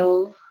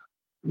material,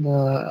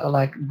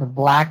 the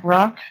black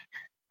rock,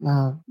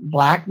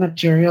 black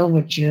material,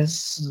 which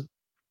is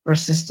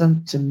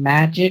resistant to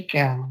magic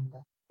and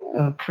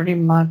pretty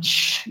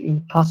much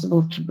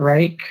impossible to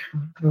break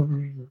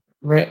through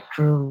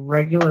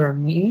regular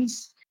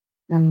means.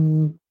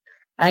 And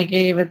I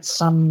gave it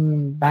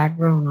some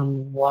background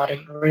on what it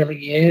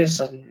really is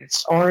and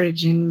its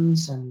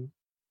origins and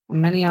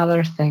many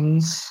other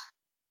things.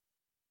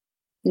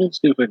 Let's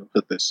see if I can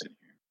put this in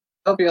here.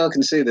 Hope y'all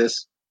can see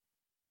this.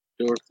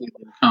 Dorothy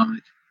little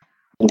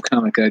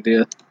comic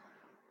idea.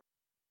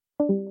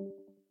 So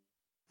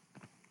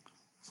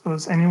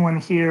has anyone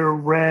here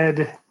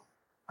read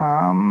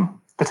the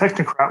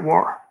Technocrat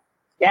War?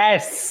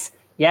 Yes,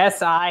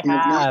 I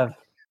have.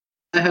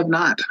 I have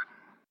not.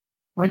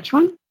 Which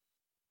one?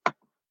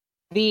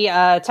 The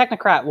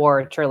Technocrat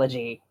War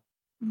trilogy.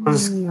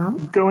 Was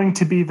going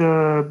to be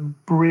the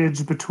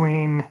bridge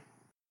between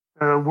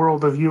the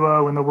world of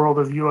UO and the world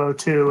of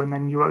UO2, and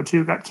then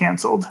UO2 got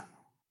canceled.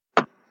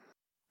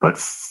 But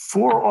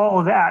for all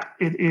of that,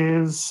 it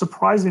is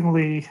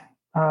surprisingly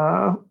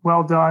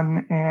well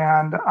done,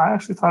 and I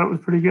actually thought it was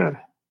pretty good.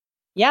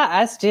 Yeah,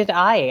 as did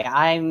I.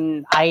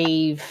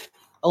 I've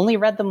only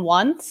read them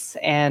once,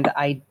 and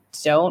I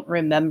don't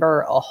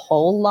remember a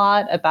whole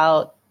lot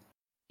about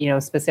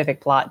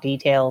specific plot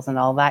details and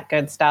all that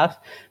good stuff.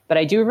 But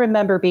I do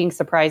remember being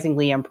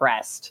surprisingly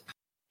impressed.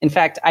 In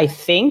fact, I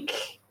think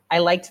I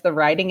liked the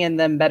writing in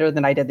them better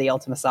than I did the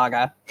Ultima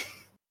Saga.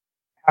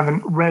 I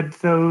haven't read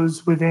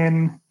those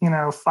within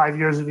 5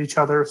 years of each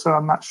other, so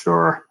I'm not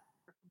sure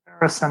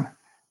comparison.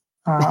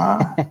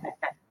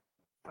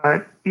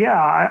 But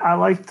yeah, I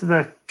liked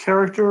the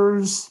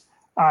characters.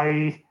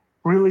 I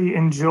really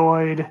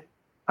enjoyed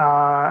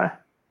the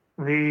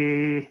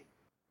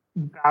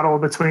battle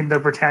between the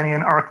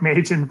Britannian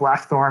Archmage and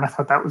Blackthorn. I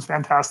thought that was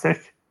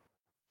fantastic.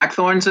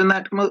 Blackthorn's in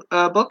that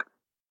book?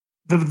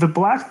 The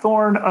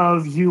Blackthorn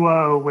of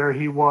UO, where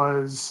he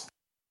was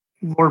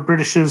Lord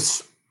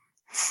British's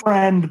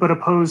friend, but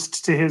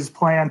opposed to his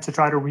plan to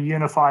try to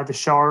reunify the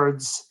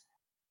shards,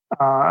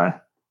 and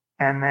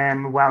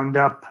then wound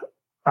up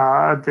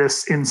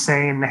this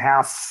insane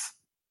half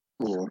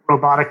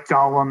robotic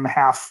golem,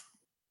 half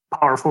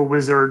powerful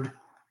wizard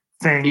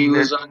thing. He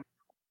was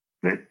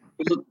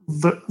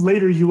the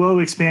later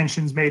UO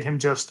expansions made him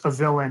just a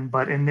villain,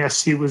 but in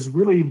this he was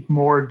really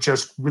more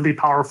just really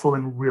powerful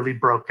and really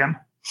broken.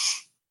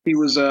 He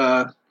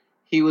had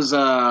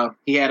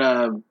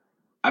a,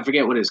 I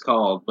forget what it's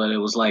called, but it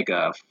was like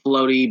a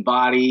floaty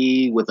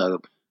body with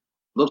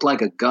looked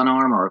like a gun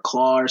arm or a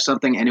claw or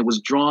something, and it was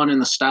drawn in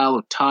the style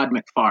of Todd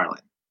McFarlane.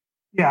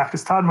 Yeah,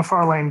 because Todd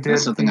McFarlane did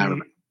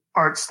the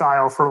art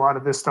style for a lot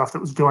of this stuff that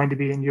was going to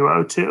be in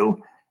UO2,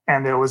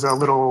 and there was a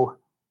little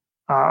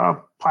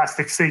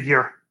plastic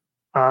figure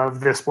of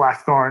this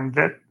Blackthorn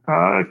that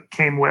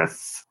came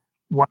with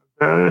one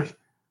of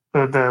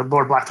the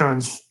Lord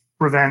Blackthorn's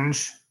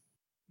Revenge.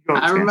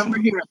 I remember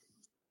hearing,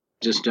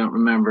 just don't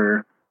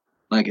remember,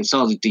 it's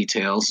all the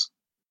details.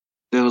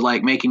 They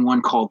were making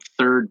one called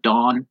Third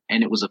Dawn,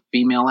 and it was a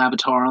female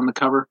avatar on the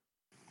cover.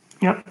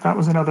 Yep, that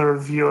was another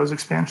of UO's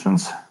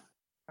expansions.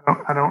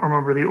 I don't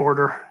remember the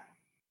order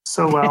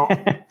so well.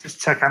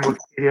 Just check on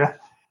Wikipedia.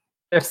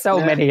 There's so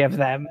many of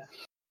them.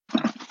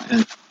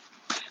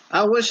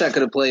 I wish I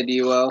could have played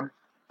UO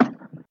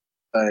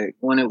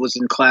when it was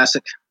in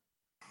Classic.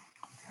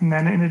 And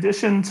then in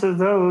addition to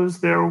those,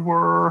 there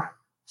were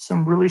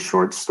some really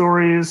short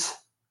stories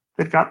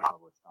that got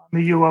published on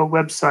the UO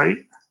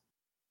website.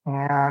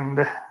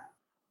 And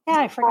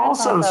I forgot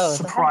also about those.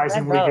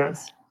 surprisingly good.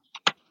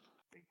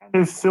 They kind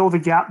of fill the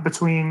gap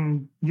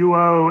between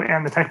UO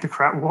and the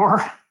Technocrat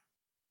War.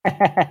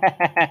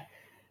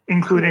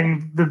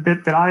 Including the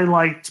bit that I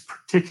liked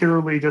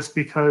particularly just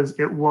because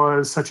it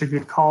was such a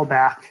good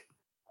callback.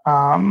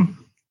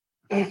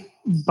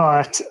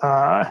 but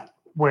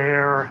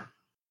where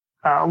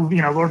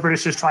Lord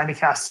British is trying to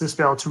cast the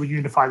spell to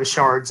reunify the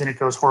shards, and it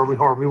goes horribly,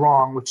 horribly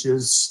wrong, which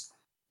is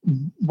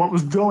what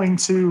was going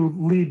to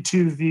lead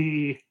to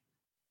the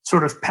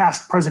sort of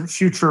past, present,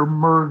 future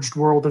merged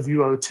world of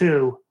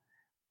UO2.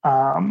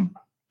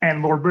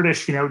 And Lord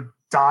British,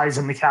 dies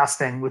in the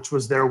casting, which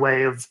was their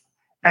way of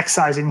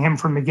excising him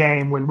from the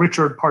game when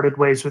Richard parted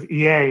ways with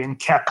EA and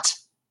kept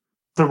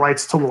the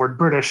rights to Lord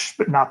British,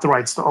 but not the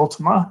rights to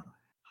Ultima.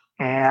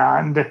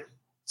 And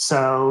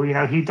so,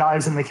 he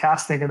dies in the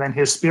casting, and then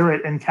his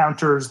spirit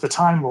encounters the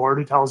Time Lord,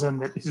 who tells him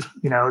that he's,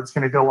 it's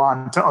going to go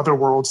on to other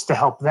worlds to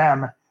help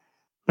them.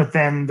 But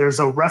then there's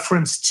a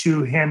reference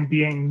to him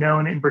being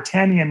known in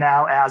Britannia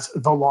now as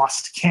the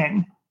Lost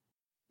King,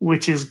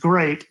 which is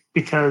great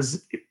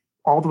because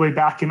all the way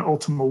back in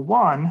Ultima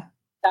 1...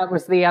 That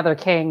was the other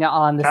king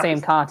on the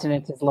same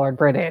continent as Lord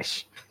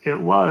British.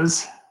 It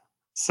was.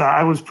 So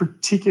I was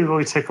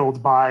particularly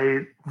tickled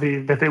by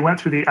that they went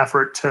through the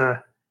effort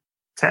to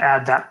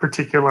add that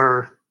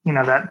particular,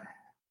 that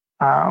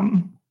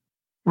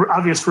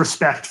obvious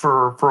respect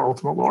for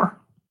Ultima lore.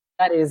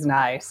 That is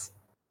nice.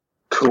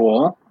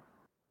 Cool.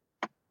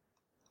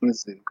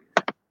 Let's see.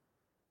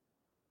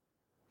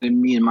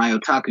 In me and my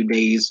otaku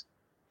days,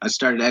 I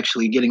started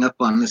actually getting up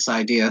on this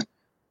idea.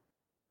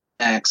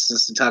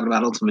 Just to talk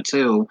about Ultima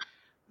 2.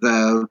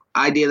 The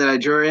idea that I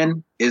drew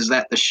in is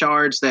that the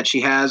shards that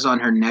she has on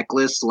her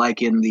necklace,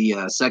 like in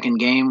the second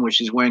game where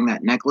she's wearing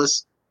that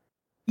necklace,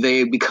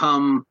 they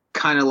become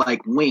kind of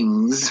like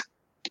wings.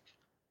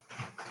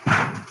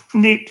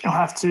 Neat. You'll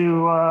have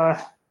to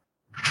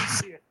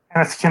see it.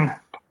 And if you can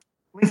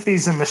link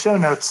these in the show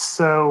notes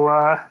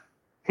so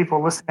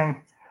people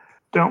listening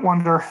don't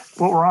wonder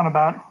what we're on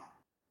about.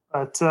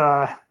 But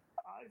I,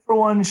 for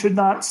one, should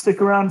not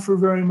stick around for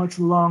very much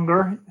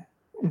longer.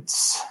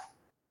 It's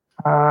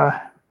I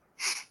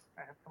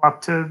have come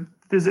up to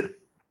visit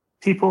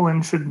people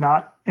and should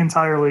not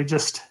entirely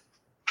just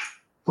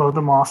blow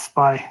them off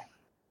by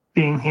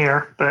being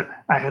here, but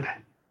I had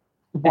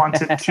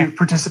wanted to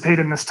participate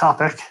in this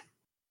topic.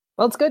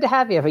 Well, it's good to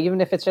have you, even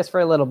if it's just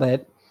for a little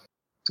bit.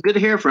 It's good to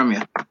hear from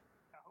you.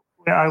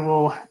 I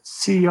will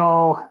see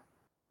y'all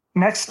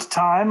next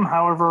time,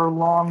 however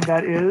long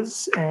that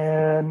is.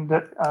 And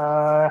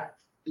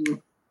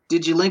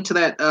did you link to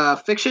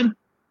that fiction?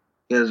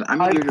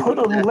 I put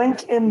a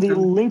link in the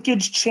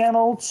linkage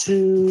channel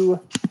to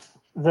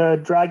the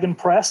Dragon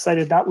Press. I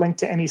did not link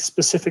to any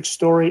specific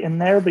story in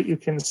there, but you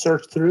can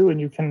search through and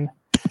you can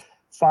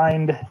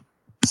find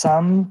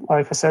some.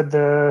 Like I said,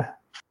 the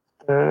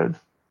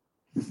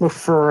look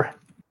for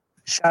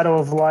Shadow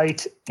of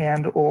Light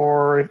and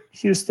or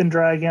Houston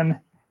Dragon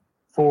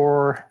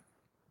for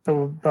the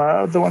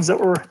ones that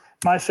were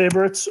my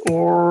favorites,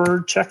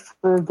 or check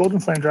for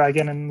Golden Flame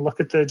Dragon and look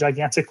at the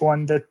gigantic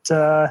one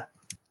that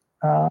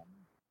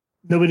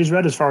nobody's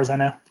read as far as I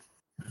know.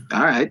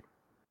 All right.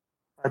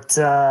 But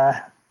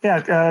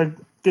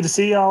good to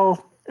see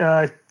y'all.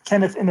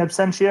 Kenneth in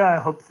absentia. I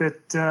hope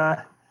that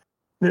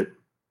that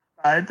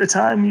by the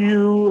time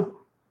you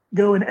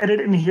go and edit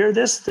and hear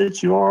this,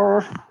 that you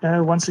are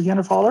once again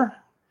a father.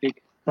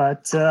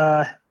 But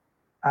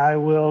I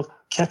will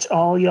catch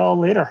all y'all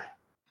later.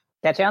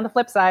 Catch you on the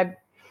flip side.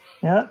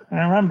 Yeah, and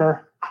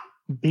remember,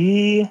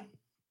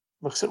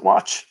 looks at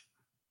watch,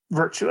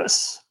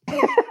 virtuous.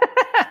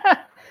 I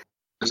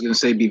was going to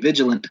say be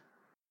vigilant.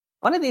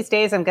 One of these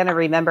days I'm going to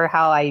remember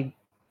how I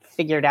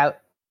figured out.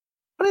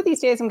 One of these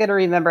days I'm going to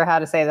remember how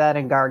to say that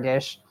in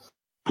Gargish.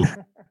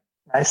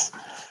 Nice.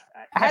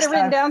 I had it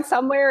written down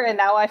somewhere and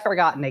now I've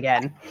forgotten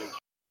again.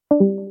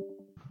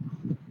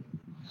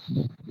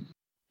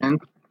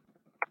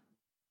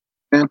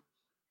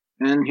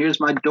 And here's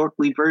my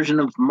dorkly version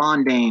of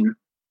Mondane.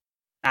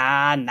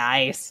 Ah,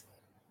 nice.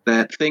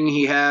 That thing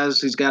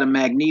he's got a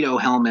Magneto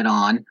helmet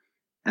on.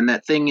 And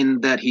that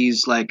thing that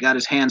he's got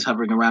his hands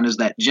hovering around is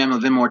that gem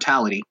of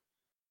immortality.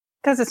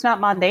 Because it's not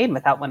mundane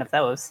without one of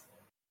those.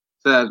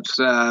 But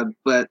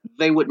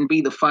they wouldn't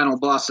be the final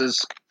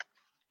bosses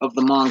of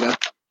the manga.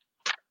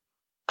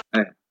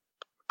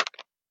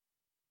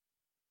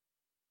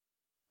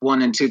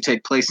 1 and 2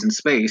 take place in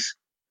space.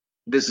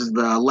 This is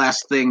the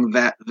last thing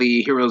that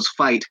the heroes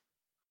fight.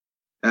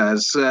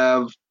 As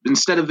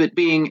instead of it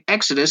being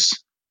Exodus,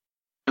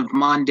 of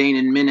Mondane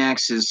and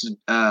Minax's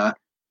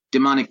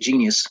demonic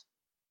genius.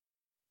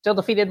 Still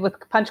defeated with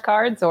punch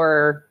cards,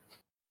 or?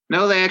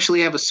 No, they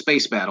actually have a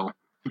space battle.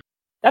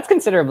 That's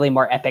considerably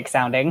more epic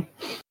sounding.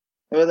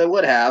 Well, they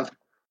would have.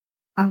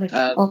 On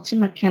the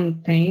Ultimate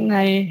campaign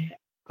I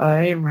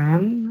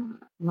ran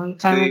a long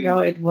time ago,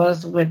 it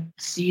was with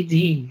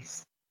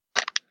CDs.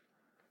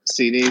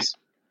 CDs?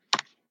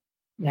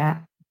 Yeah.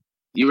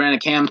 You ran a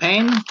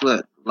campaign?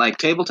 What, like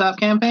tabletop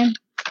campaign?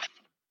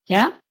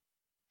 Yeah.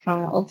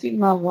 From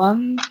Ultima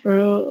 1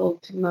 through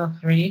Ultima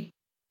 3.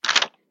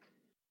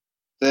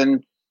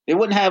 Then it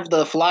wouldn't have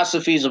the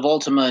philosophies of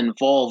Ultima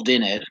involved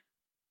in it.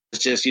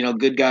 It's just,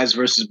 good guys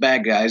versus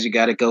bad guys. You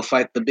gotta go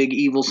fight the big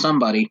evil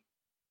somebody.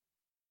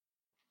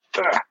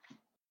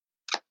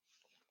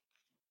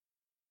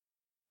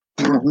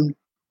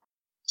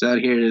 It's out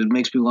here. It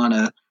makes me want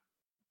to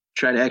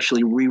try to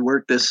actually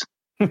rework this.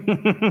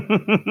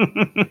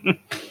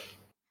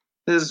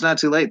 It's not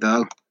too late,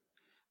 though,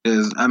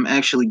 because I'm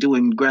actually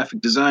doing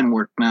graphic design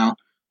work now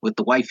with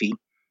the wifey.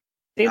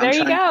 See, there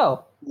you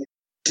go.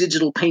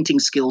 Digital painting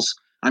skills.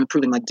 I'm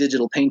improving my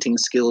digital painting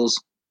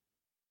skills.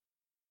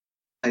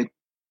 I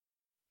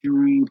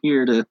drew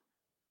here to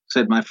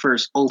said my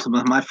first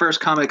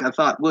comic I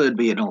thought would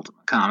be an Ultima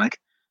comic.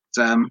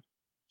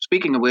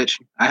 Speaking of which,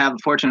 I have the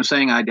fortune of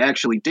saying I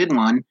actually did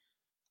one.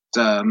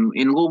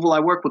 In Louisville,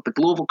 I work with the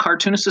Louisville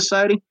Cartoonist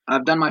Society.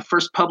 I've done my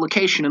first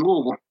publication in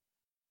Louisville.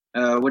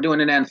 We're doing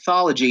an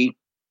anthology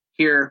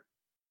here,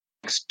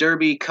 next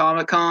Derby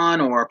Comic Con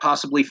or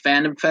possibly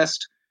Fandom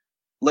Fest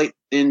late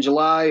in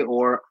July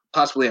or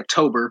possibly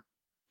October,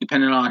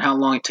 depending on how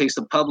long it takes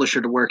the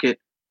publisher to work it.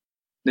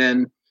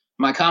 Then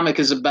my comic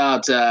is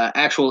about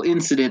actual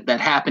incident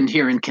that happened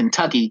here in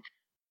Kentucky,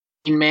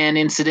 man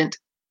incident.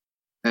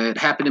 It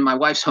happened in my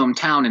wife's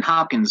hometown in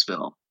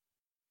Hopkinsville.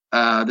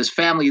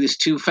 These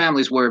two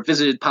families were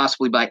visited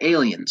possibly by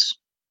aliens.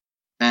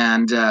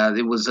 And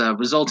it was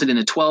resulted in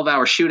a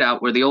 12-hour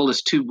shootout where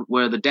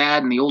the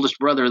dad and the oldest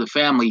brother of the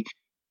family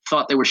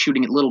thought they were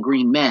shooting at little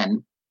green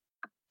men.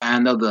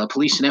 And though the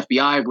police and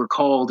FBI were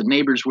called, the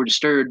neighbors were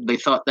disturbed. They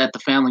thought that the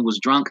family was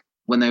drunk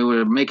when they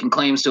were making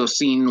claims to have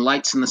seen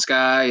lights in the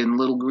sky and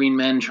little green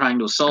men trying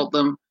to assault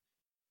them.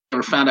 They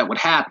never found out what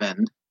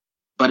happened,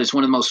 but it's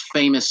one of the most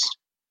famous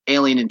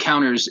alien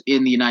encounters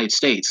in the United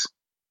States.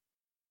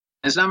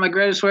 It's not my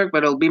greatest work,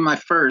 but it'll be my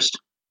first.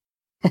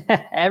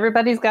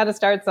 Everybody's got to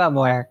start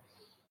somewhere.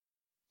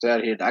 It's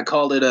out here. I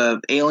called it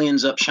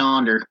Aliens Up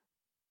Yonder.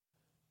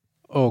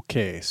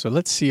 Okay, so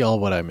let's see all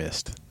what I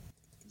missed.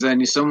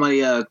 Then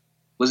somebody,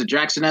 was it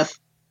Draxeneth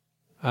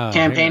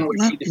campaign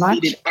where she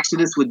defeated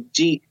Exodus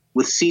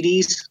with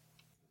CDs?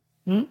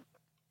 Hmm?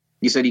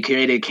 You said you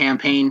created a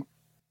campaign?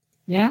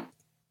 Yeah.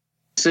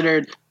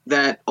 Considered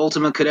that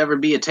Ultima could ever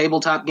be a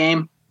tabletop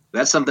game?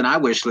 That's something I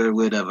wish there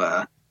would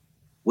have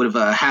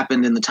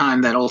happened in the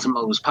time that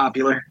Ultima was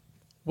popular.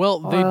 Well,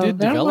 they did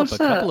develop a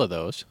couple of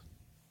those.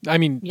 I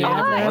mean, they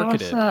never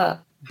marketed it,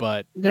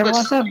 but... There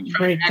was a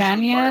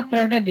Britannia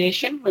 3rd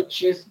edition,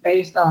 which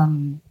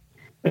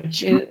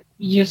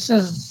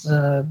uses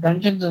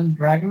Dungeons and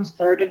Dragons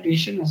 3rd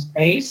edition as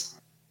base.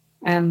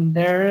 And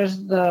there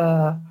is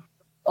the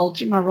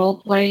Ultima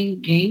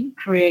role-playing game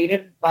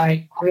created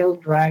by Quill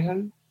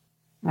Dragon,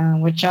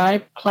 which I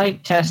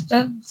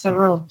tested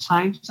several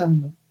times,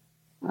 and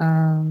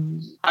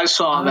I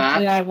saw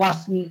that. I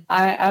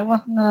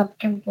wasn't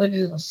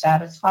completely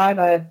satisfied.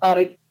 I thought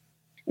it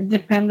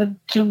depended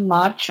too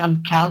much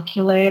on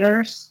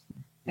calculators.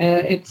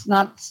 It's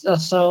not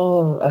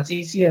so as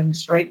easy and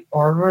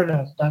straightforward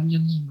as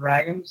Dungeons and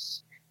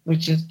Dragons,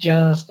 which is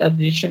just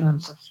addition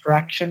and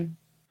subtraction.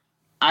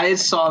 I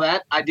saw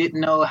that. I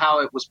didn't know how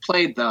it was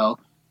played, though.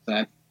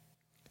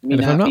 Me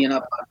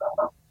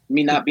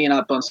not being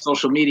up on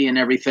social media and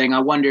everything, I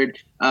wondered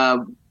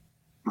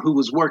who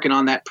was working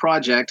on that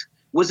project.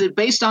 Was it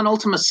based on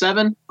Ultima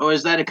 7, or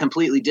is that a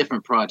completely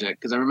different project?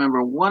 Because I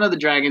remember one of the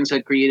dragons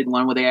had created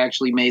one where they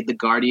actually made the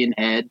Guardian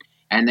Head,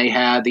 and they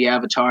had the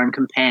Avatar and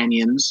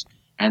companions,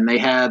 and they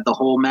had the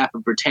whole map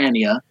of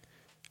Britannia,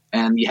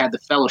 and you had the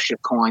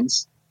Fellowship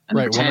coins.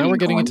 Right, well, now we're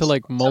getting into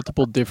like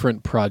multiple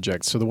different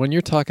projects. So the one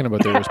you're talking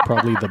about there was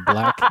probably the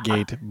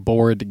Blackgate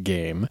board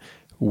game,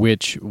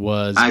 which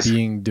was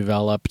being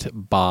developed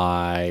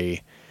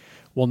by,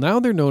 well, now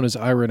they're known as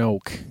Iron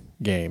Oak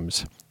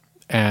Games,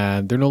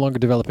 and they're no longer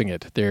developing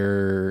it.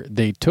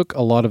 They took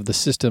a lot of the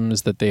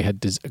systems that they had,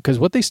 because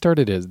what they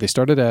started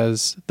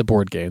as the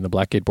board game, the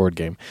Blackgate board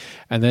game,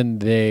 and then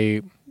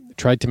they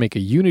tried to make a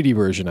Unity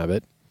version of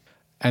it,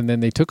 and then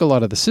they took a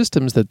lot of the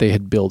systems that they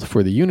had built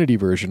for the Unity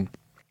version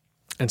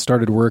and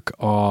started work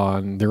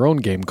on their own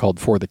game called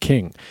For the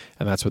King.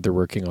 And that's what they're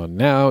working on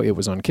now. It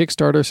was on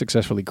Kickstarter,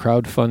 successfully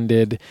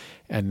crowdfunded,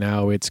 and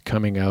now it's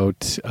coming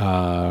out,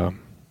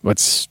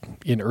 it's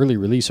in early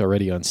release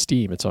already on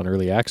Steam. It's on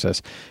early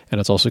access, and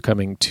it's also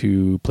coming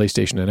to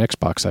PlayStation and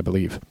Xbox, I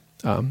believe.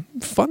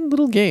 Fun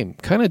little game.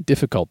 Kind of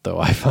difficult, though,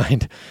 I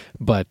find,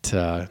 but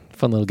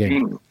fun little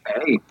game.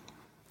 Hey,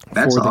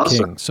 that's For the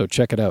awesome. King, so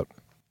check it out.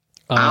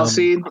 I'll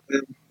see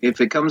if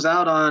it comes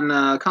out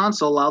on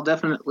console. I'll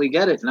definitely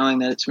get it, knowing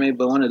that it's made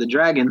by one of the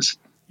dragons.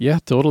 Yeah,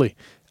 totally.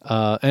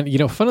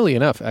 And funnily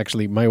enough,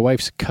 actually, my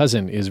wife's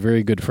cousin is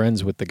very good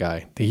friends with the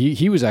guy.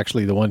 He was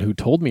actually the one who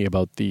told me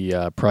about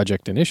the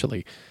project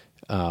initially.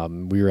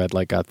 We were at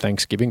like a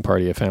Thanksgiving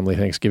party, a family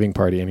Thanksgiving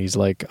party, and he's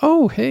like,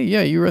 "Oh, hey,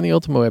 yeah, you were on the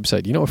Ultima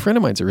website. A friend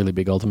of mine's a really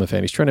big Ultima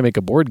fan. He's trying to make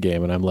a board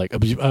game," and I'm like,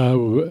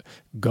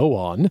 "Go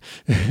on,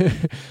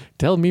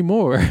 tell me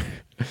more."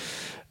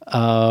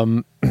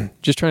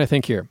 Just trying to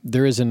think here.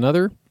 There is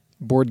another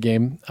board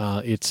game.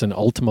 It's an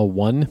Ultima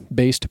 1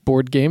 based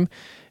board game.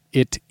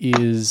 It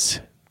is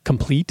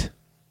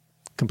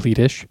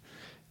complete-ish,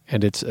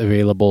 and it's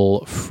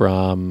available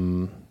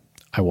from,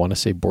 I want to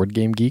say,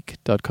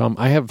 BoardGameGeek.com.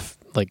 I have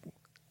like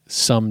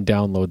some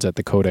downloads at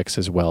the Codex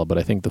as well, but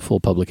I think the full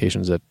publication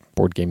is at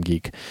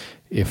BoardGameGeek,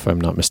 if I'm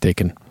not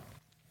mistaken.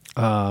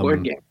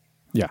 Board game.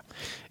 Yeah.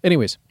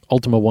 Anyways,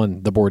 Ultima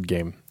 1, the board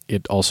game,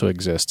 it also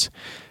exists.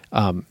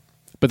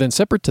 But then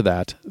separate to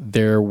that,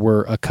 there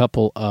were a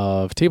couple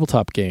of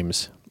tabletop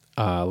games,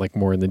 like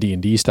more in the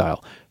D&D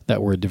style,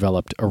 that were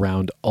developed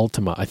around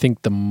Ultima. I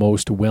think the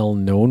most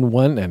well-known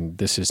one, and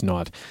this is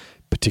not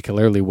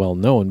particularly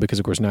well-known because,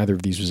 of course, neither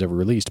of these was ever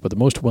released, but the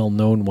most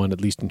well-known one,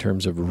 at least in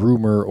terms of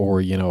rumor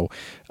or,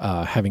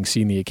 having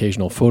seen the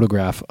occasional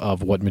photograph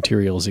of what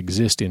materials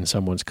exist in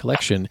someone's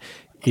collection,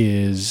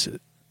 is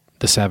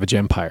the Savage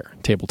Empire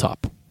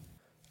tabletop.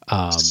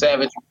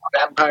 Savage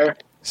Empire?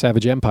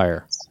 Savage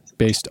Empire,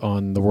 based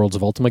on the Worlds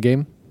of Ultima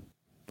game,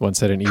 the one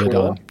set in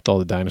Eodon with all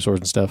the dinosaurs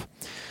and stuff.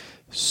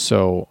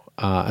 So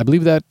I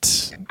believe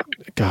that,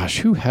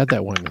 who had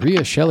that one?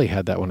 Rhea Shelley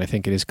had that one, I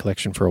think, in his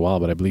collection for a while,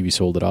 but I believe he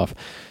sold it off.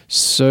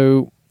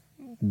 So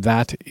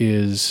that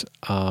is,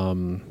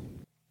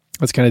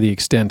 that's kind of the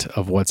extent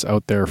of what's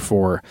out there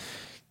for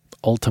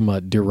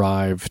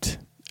Ultima-derived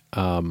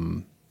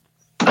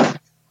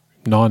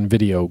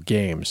non-video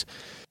games.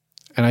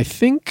 And I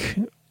think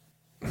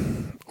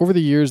over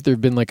the years, there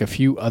have been like a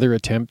few other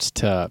attempts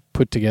to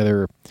put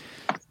together,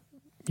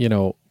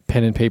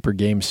 pen and paper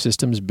game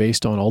systems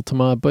based on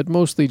Ultima, but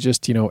mostly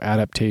just,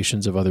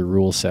 adaptations of other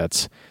rule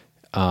sets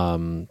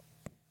to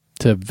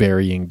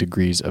varying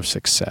degrees of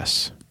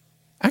success.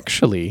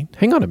 Actually,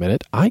 hang on a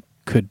minute. I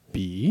could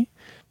be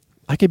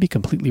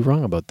completely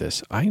wrong about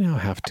this. I now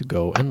have to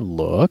go and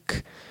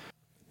look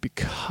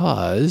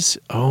because,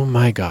 oh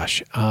my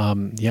gosh.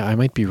 I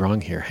might be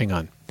wrong here. Hang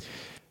on.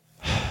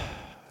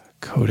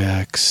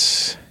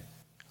 Codex.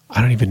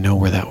 I don't even know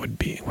where that would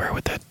be. Where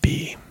would that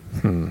be?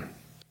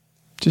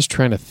 Just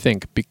trying to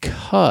think,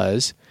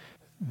 because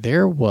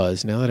there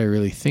was, now that I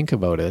really think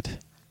about it,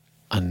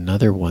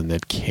 another one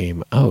that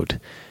came out,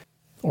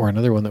 or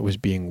another one that was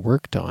being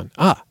worked on.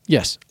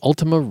 Yes,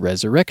 Ultima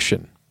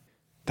Resurrection.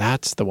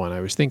 That's the one I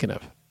was thinking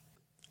of.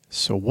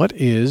 So what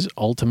is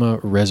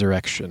Ultima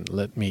Resurrection?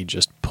 Let me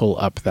just pull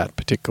up that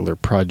particular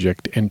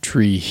project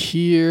entry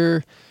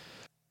here.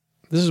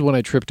 This is one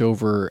I tripped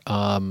over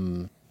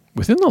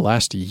within the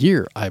last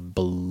year, I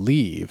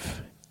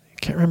believe. I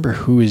can't remember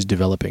who is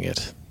developing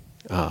it.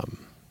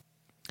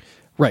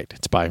 Right,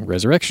 it's by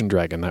Resurrection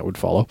Dragon, that would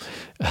follow.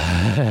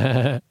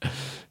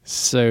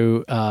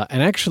 So,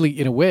 and actually,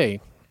 in a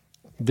way,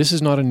 this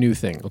is not a new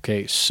thing,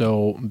 okay?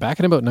 So, back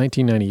in about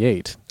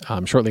 1998,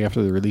 shortly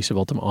after the release of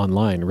Ultima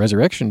Online,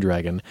 Resurrection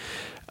Dragon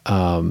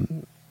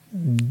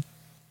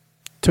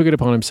took it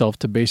upon himself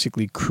to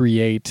basically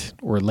create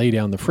or lay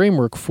down the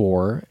framework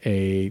for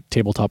a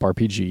tabletop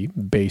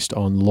RPG based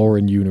on lore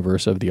and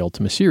universe of the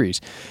Ultima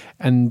series.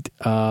 And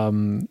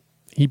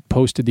he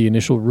posted the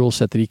initial rule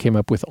set that he came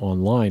up with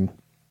online,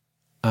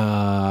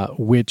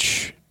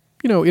 which,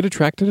 it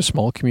attracted a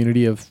small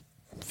community of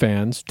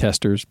fans,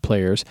 testers,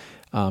 players.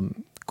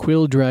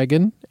 Quill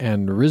Dragon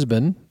and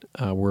Risbon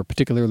were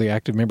particularly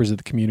active members of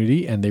the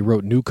community, and they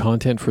wrote new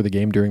content for the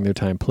game during their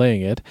time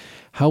playing it.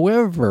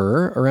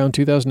 However, around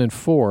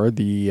 2004,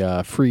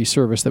 the free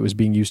service that was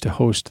being used to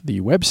host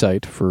the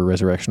website for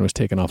Resurrection was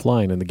taken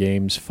offline, and the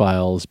game's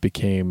files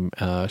became,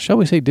 shall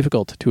we say,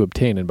 difficult to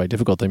obtain. And by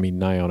difficult, I mean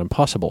nigh on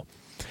impossible.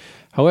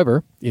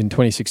 However, in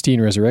 2016,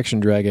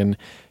 Resurrection Dragon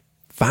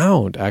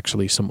found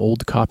actually some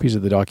old copies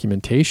of the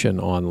documentation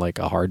on like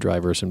a hard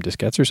drive or some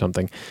diskettes or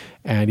something,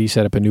 and he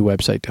set up a new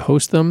website to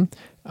host them.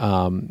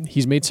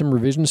 He's made some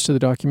revisions to the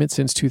document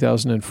since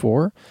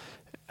 2004.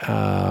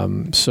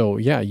 So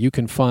yeah, you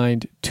can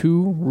find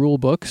 2 rule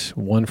books,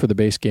 one for the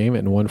base game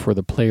and one for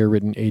the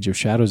player-written Age of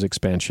Shadows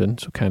expansion,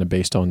 so kind of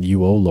based on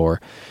UO lore.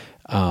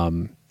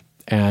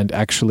 And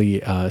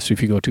actually, so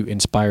if you go to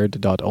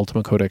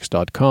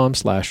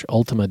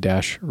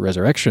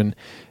inspired.ultimacodex.com/ultima-resurrection,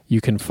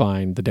 you can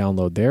find the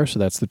download there. So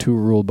that's the 2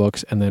 rule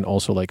books, and then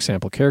also like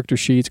sample character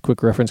sheets,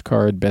 quick reference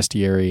card,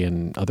 bestiary,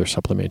 and other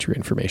supplementary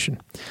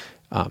information.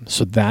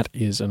 So that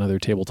is another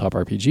tabletop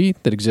RPG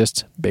that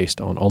exists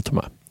based on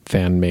Ultima.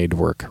 Fan-made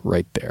work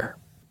right there.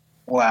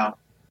 Wow.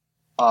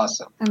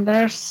 Awesome. And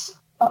there's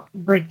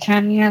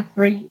Britannia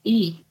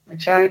 3E,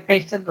 which I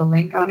pasted the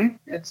link on it.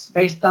 It's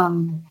based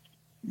on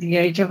the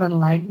Age of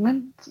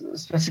Enlightenment,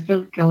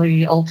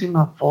 specifically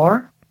Ultima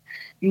 4.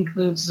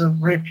 Includes a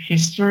rich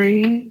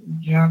history,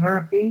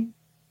 geography,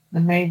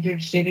 the major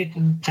cities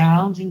and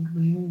towns,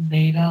 including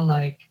data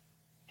like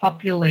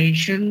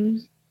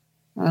population,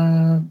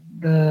 the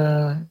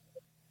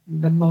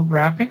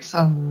demographics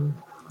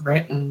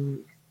in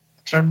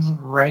terms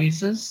of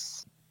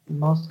races, the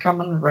most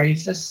common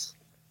races,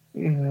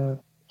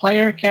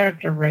 player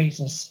character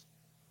races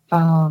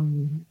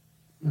found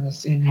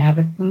as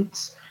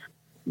inhabitants,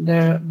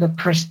 the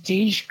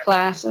prestige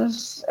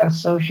classes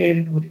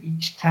associated with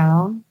each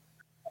town.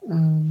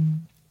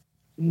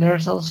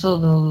 There's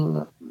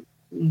also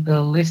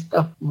the list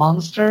of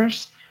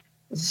monsters,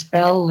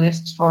 spell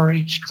lists for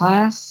each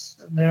class.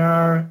 There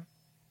are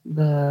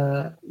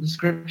the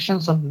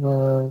descriptions of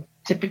the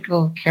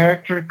typical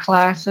character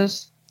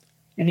classes.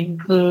 It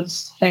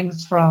includes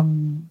things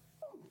from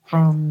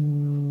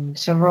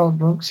several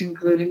books,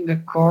 including the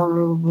core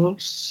rule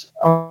books.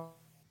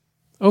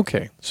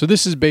 Okay, so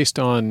this is based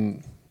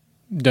on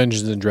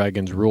Dungeons and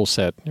Dragons rule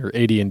set, or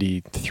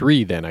AD&D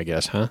 3 then, I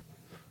guess, huh?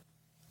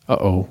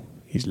 Uh-oh,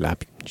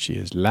 she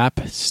is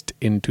lapsed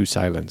into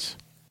silence.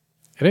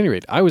 At any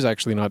rate, I was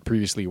actually not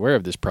previously aware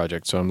of this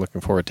project, so I'm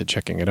looking forward to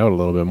checking it out a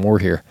little bit more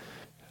here.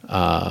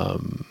 Or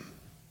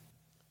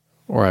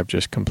I've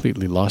just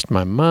completely lost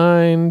my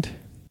mind.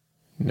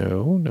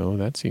 No,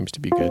 that seems to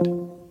be good.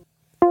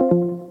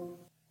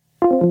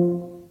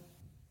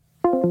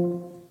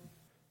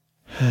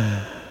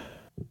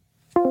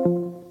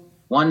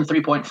 One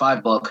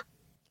 3.5 book.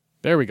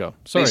 There we go.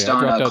 Sorry, based I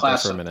on dropped a out there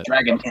class for a of minute.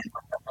 Dragon.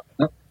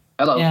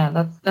 Hello.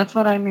 Yeah, that's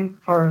what I mean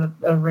for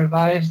the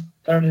revised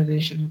third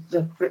edition. It's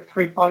the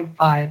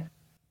 3.5.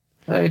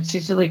 So it's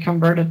easily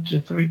converted to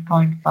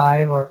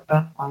 3.5 or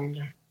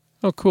Pathfinder.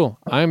 Oh, cool.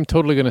 I'm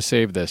totally going to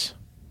save this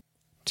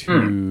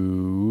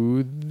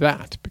to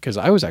that, because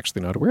I was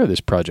actually not aware of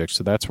this project,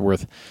 so that's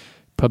worth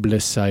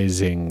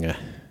publicizing.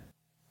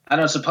 I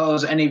don't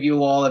suppose any of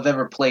you all have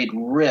ever played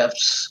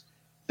Rifts.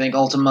 Think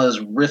Ultima is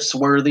Rifts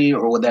worthy,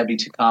 or would that be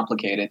too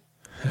complicated?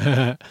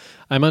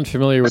 I'm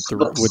unfamiliar with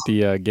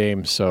the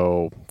game,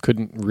 so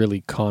couldn't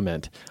really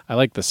comment. I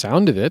like the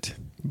sound of it,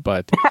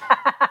 but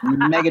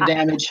Mega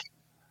damage.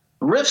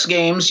 Rifts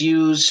games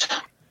use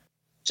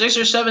 6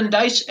 or 7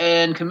 dice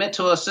and commit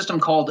to a system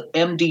called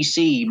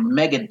MDC,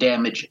 Mega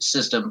Damage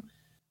System.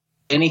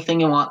 Anything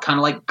you want, kind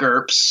of like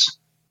GURPS,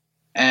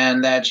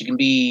 and that you can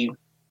be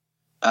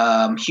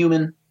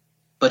human,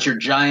 but you're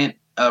giant,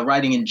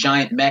 riding in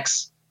giant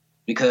mechs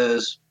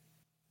because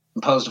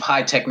composed of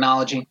high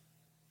technology,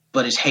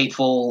 but is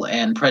hateful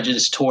and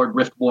prejudiced toward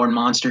Riftborn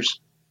monsters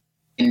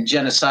in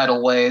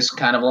genocidal ways,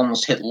 kind of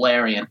almost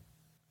Hitlerian.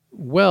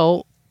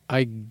 Well,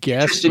 I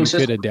guess you system.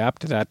 could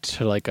adapt that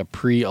to like a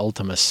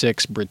pre-Ultima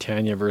 6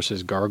 Britannia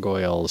versus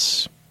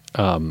Gargoyles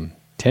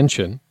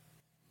tension.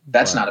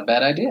 That's not a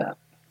bad idea.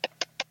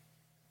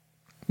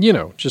 You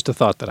know, just a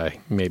thought that I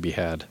maybe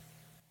had.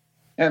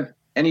 And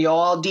any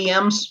y'all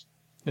DMs?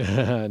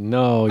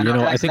 No,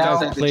 I think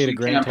I've played a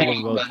grand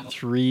total of about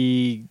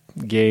 3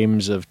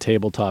 games of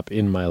tabletop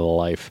in my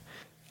life.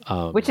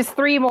 Which is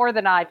 3 more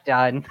than I've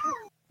done.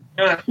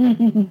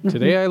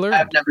 Today I learned.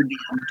 I've never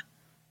DM'd.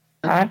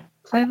 I've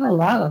played a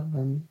lot of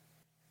them.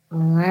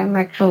 I'm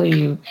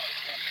actually,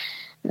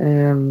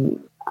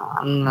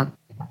 I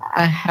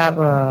have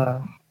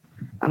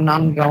an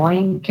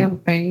ongoing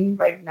campaign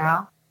right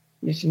now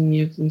using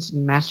Mutants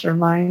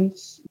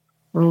Masterminds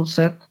rule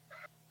set.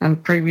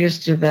 And previous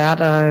to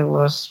that, I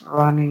was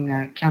running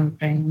a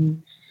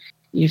campaign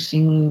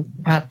using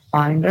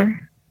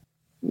Pathfinder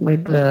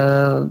with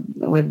the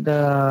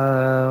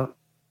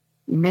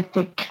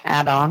Mythic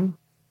add-on,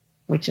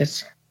 which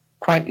is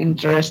quite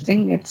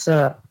interesting. It's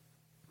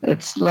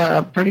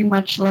pretty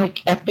much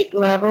like Epic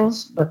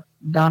levels, but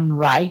done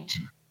right.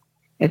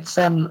 It's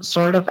some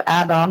sort of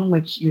add-on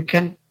which you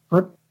can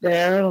put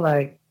there,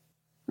 like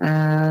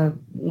kind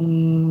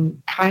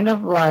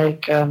of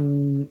like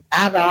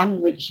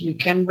add-on which you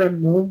can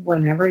remove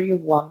whenever you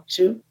want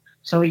to.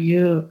 So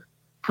you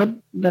put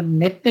the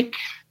mythic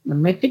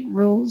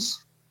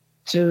rules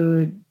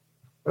to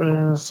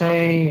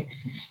say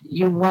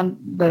you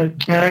want the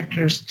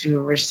characters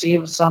to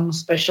receive some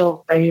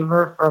special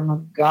favor from a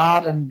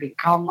god and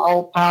become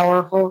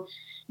all-powerful.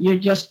 You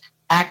just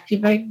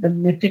activate the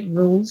mythic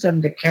rules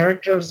and the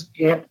characters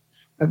get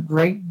a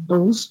great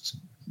boost.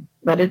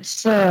 But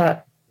it's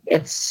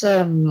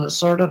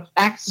sort of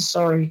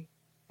accessory,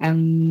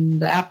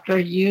 and after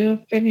you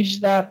finish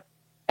that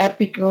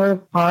epic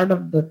part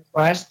of the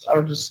quest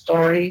or the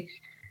story,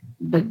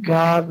 the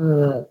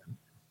god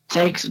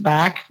takes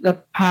back the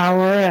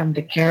power and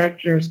the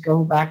characters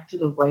go back to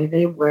the way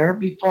they were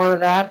before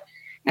that,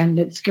 and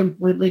it's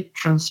completely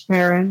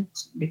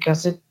transparent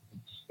because it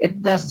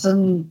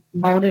doesn't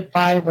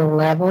modify the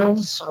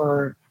levels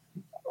or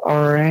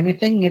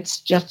anything. It's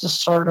just a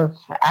sort of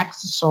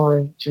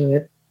accessory to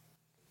it.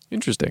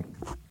 Interesting.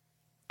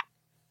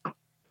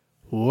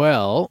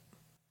 Well,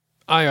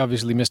 I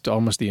obviously missed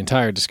almost the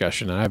entire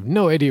discussion, and I have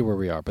no idea where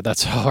we are, but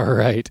that's all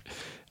right.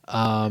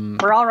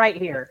 We're all right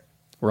here.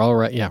 We're all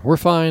right. Yeah, we're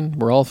fine.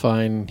 We're all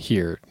fine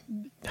here.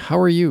 How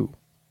are you?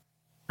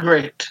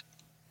 Great.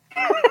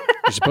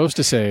 You're supposed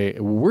to say,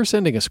 we're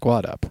sending a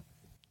squad up.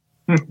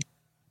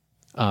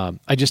 I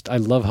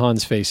love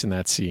Han's face in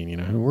that scene. You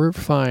know, we're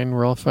fine.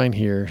 We're all fine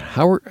here.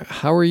 How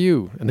are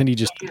you? And then he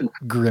just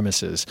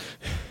grimaces.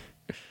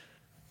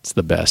 It's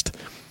the best.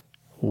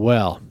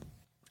 Well,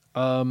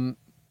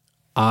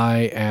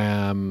 I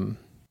am...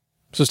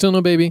 So still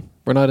no baby.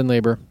 We're not in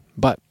labor.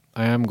 But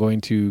I am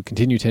going to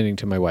continue tending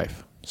to my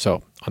wife.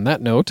 So on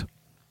that note,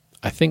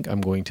 I think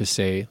I'm going to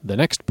say the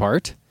next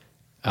part,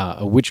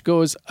 which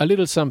goes a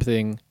little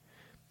something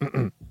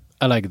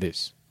like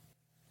this.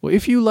 Well,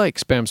 if you like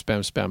Spam,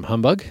 Spam, Spam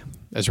Humbug,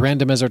 as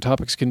random as our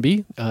topics can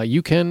be,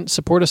 you can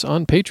support us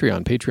on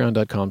Patreon,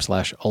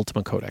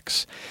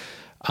 patreon.com/UltimaCodex.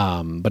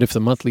 But if the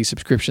monthly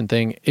subscription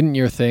thing isn't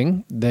your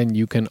thing, then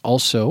you can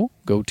also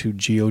go to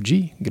GOG.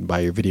 You can buy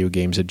your video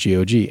games at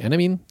GOG. And I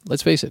mean,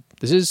 let's face it,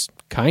 this is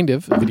kind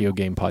of a video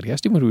game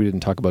podcast, even when we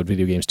didn't talk about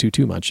video games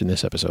too much in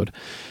this episode.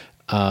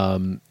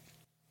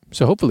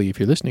 So hopefully, if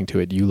you're listening to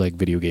it, you like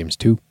video games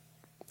too.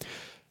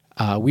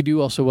 We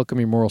do also welcome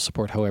your moral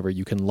support. However,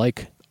 you can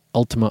like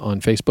Ultima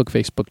on Facebook,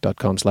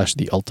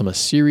 facebook.com/The Ultima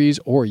Series,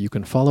 or you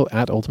can follow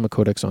at Ultima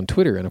Codex on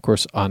Twitter. And of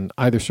course, on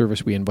either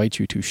service, we invite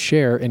you to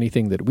share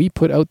anything that we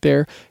put out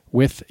there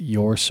with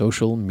your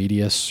social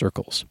media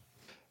circles.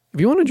 If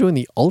you want to join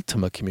the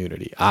Ultima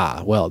community,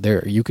 well,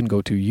 there, you can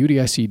go to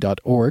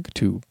udic.org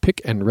to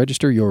pick and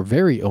register your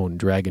very own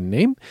dragon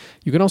name.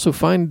 You can also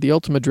find the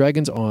Ultima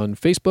Dragons on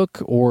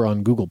Facebook or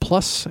on Google+.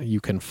 You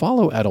can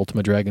follow at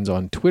Ultima Dragons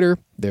on Twitter.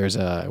 There's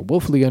a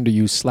woefully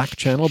underused Slack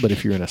channel, but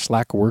if you're in a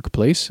Slack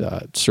workplace,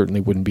 it certainly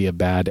wouldn't be a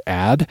bad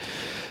ad.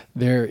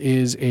 There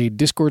is a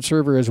Discord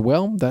server as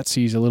well that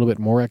sees a little bit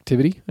more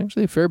activity,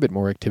 actually a fair bit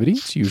more activity.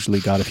 It's usually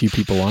got a few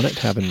people on it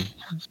having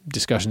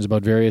discussions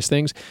about various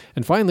things.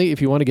 And finally,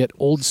 if you want to get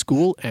old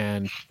school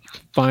and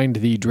find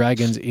the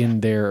dragons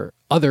in their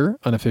other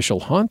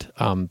unofficial haunt,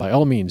 by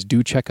all means,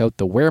 do check out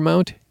the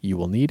Weremount. You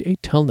will need a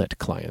Telnet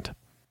client.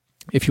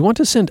 If you want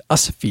to send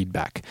us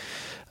feedback,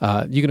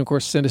 you can, of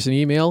course, send us an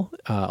email,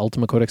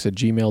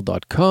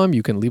 ultimacodex@gmail.com.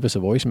 You can leave us a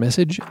voice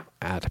message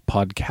at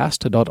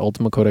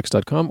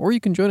podcast.ultimacodex.com, or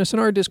you can join us in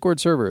our Discord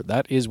server.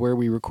 That is where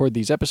we record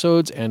these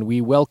episodes, and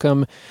we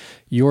welcome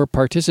your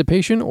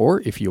participation,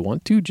 or if you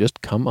want to,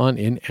 just come on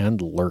in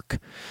and lurk.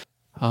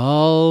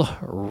 All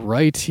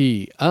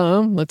righty.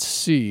 Let's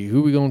see. Who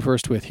are we going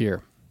first with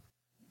here?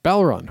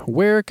 Balron,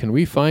 where can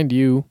we find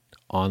you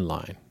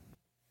online?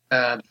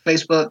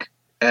 Facebook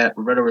at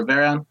Roberto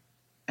Rivera.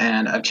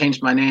 And I've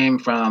changed my name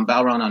from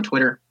Balron on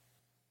Twitter.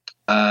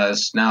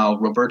 It's now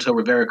Roberto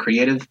Rivera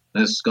Creative.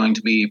 This is going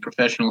to be a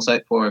professional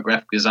site for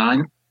graphic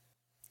design.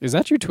 Is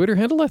that your Twitter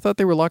handle? I thought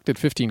they were locked at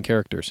 15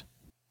 characters.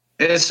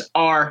 It's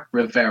R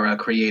Rivera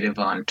Creative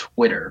on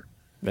Twitter.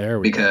 There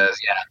we go. Because,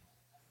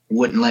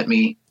 wouldn't let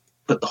me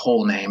put the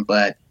whole name,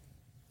 but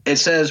it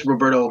says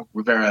Roberto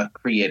Rivera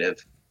Creative.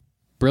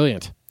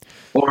 Brilliant.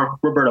 Or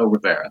Roberto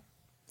Rivera.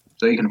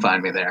 So you can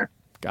find me there.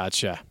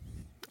 Gotcha.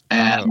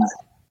 And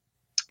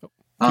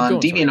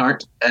on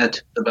DeviantArt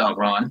at the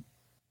Balron.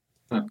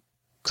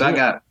 So I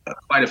got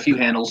quite a few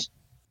handles.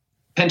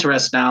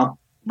 Pinterest now,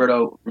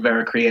 Roberto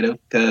Rivera Creative,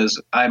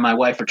 because I and my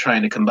wife are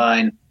trying to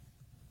combine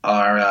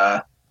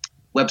our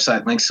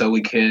website links so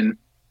we can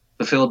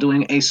fulfill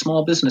doing a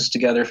small business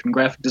together from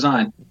graphic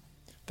design.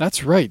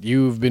 That's right.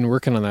 You've been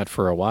working on that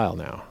for a while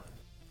now.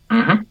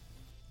 Mm-hmm.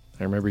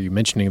 I remember you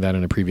mentioning that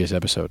in a previous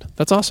episode.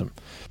 That's awesome.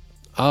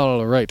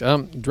 All right.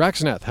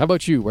 Draxnath, how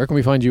about you? Where can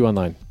we find you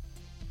online?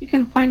 You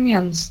can find me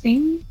on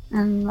Steam,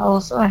 and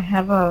also I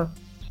have a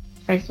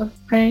Facebook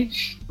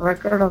page,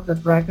 Record of the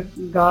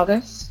Dragon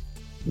Goddess.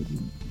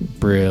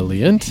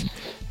 Brilliant.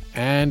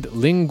 And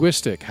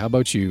Linguistic, how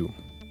about you?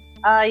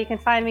 You can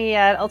find me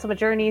at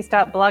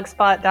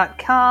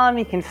ultimajourneys.blogspot.com.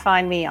 You can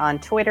find me on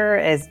Twitter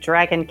as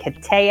Dragon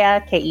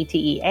Ketea,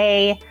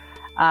 Ketea.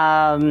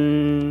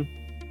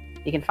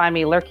 You can find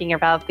me lurking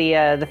about the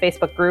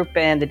Facebook group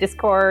and the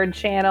Discord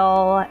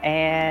channel,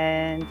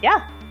 and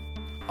yeah.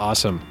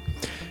 Awesome.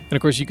 And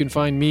of course, you can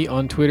find me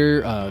on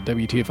Twitter,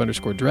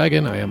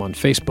 WTF_Dragon. I am on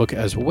Facebook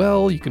as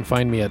well. You can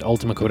find me at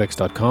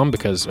ultimacodex.com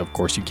because, of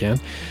course, you can.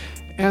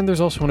 And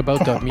there's also an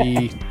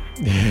about.me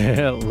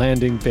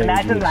landing page.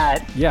 Imagine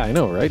that. Yeah, I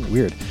know, right?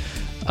 Weird.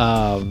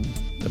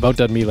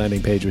 About.me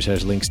landing page, which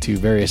has links to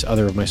various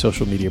other of my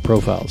social media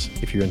profiles.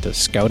 If you're into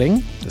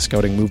scouting, the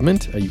scouting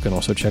movement, you can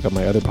also check out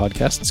my other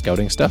podcast,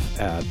 Scouting Stuff,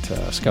 at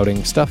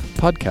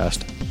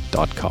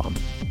scoutingstuffpodcast.com.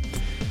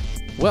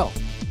 Well,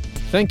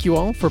 thank you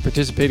all for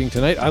participating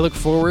tonight. I look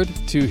forward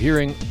to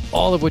hearing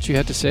all of what you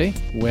had to say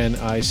when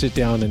I sit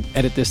down and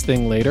edit this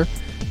thing later.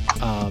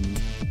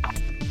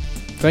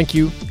 Thank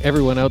you,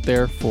 everyone out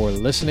there, for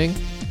listening.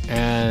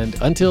 And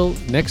until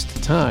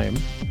next time,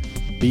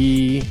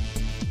 be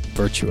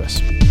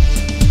virtuous.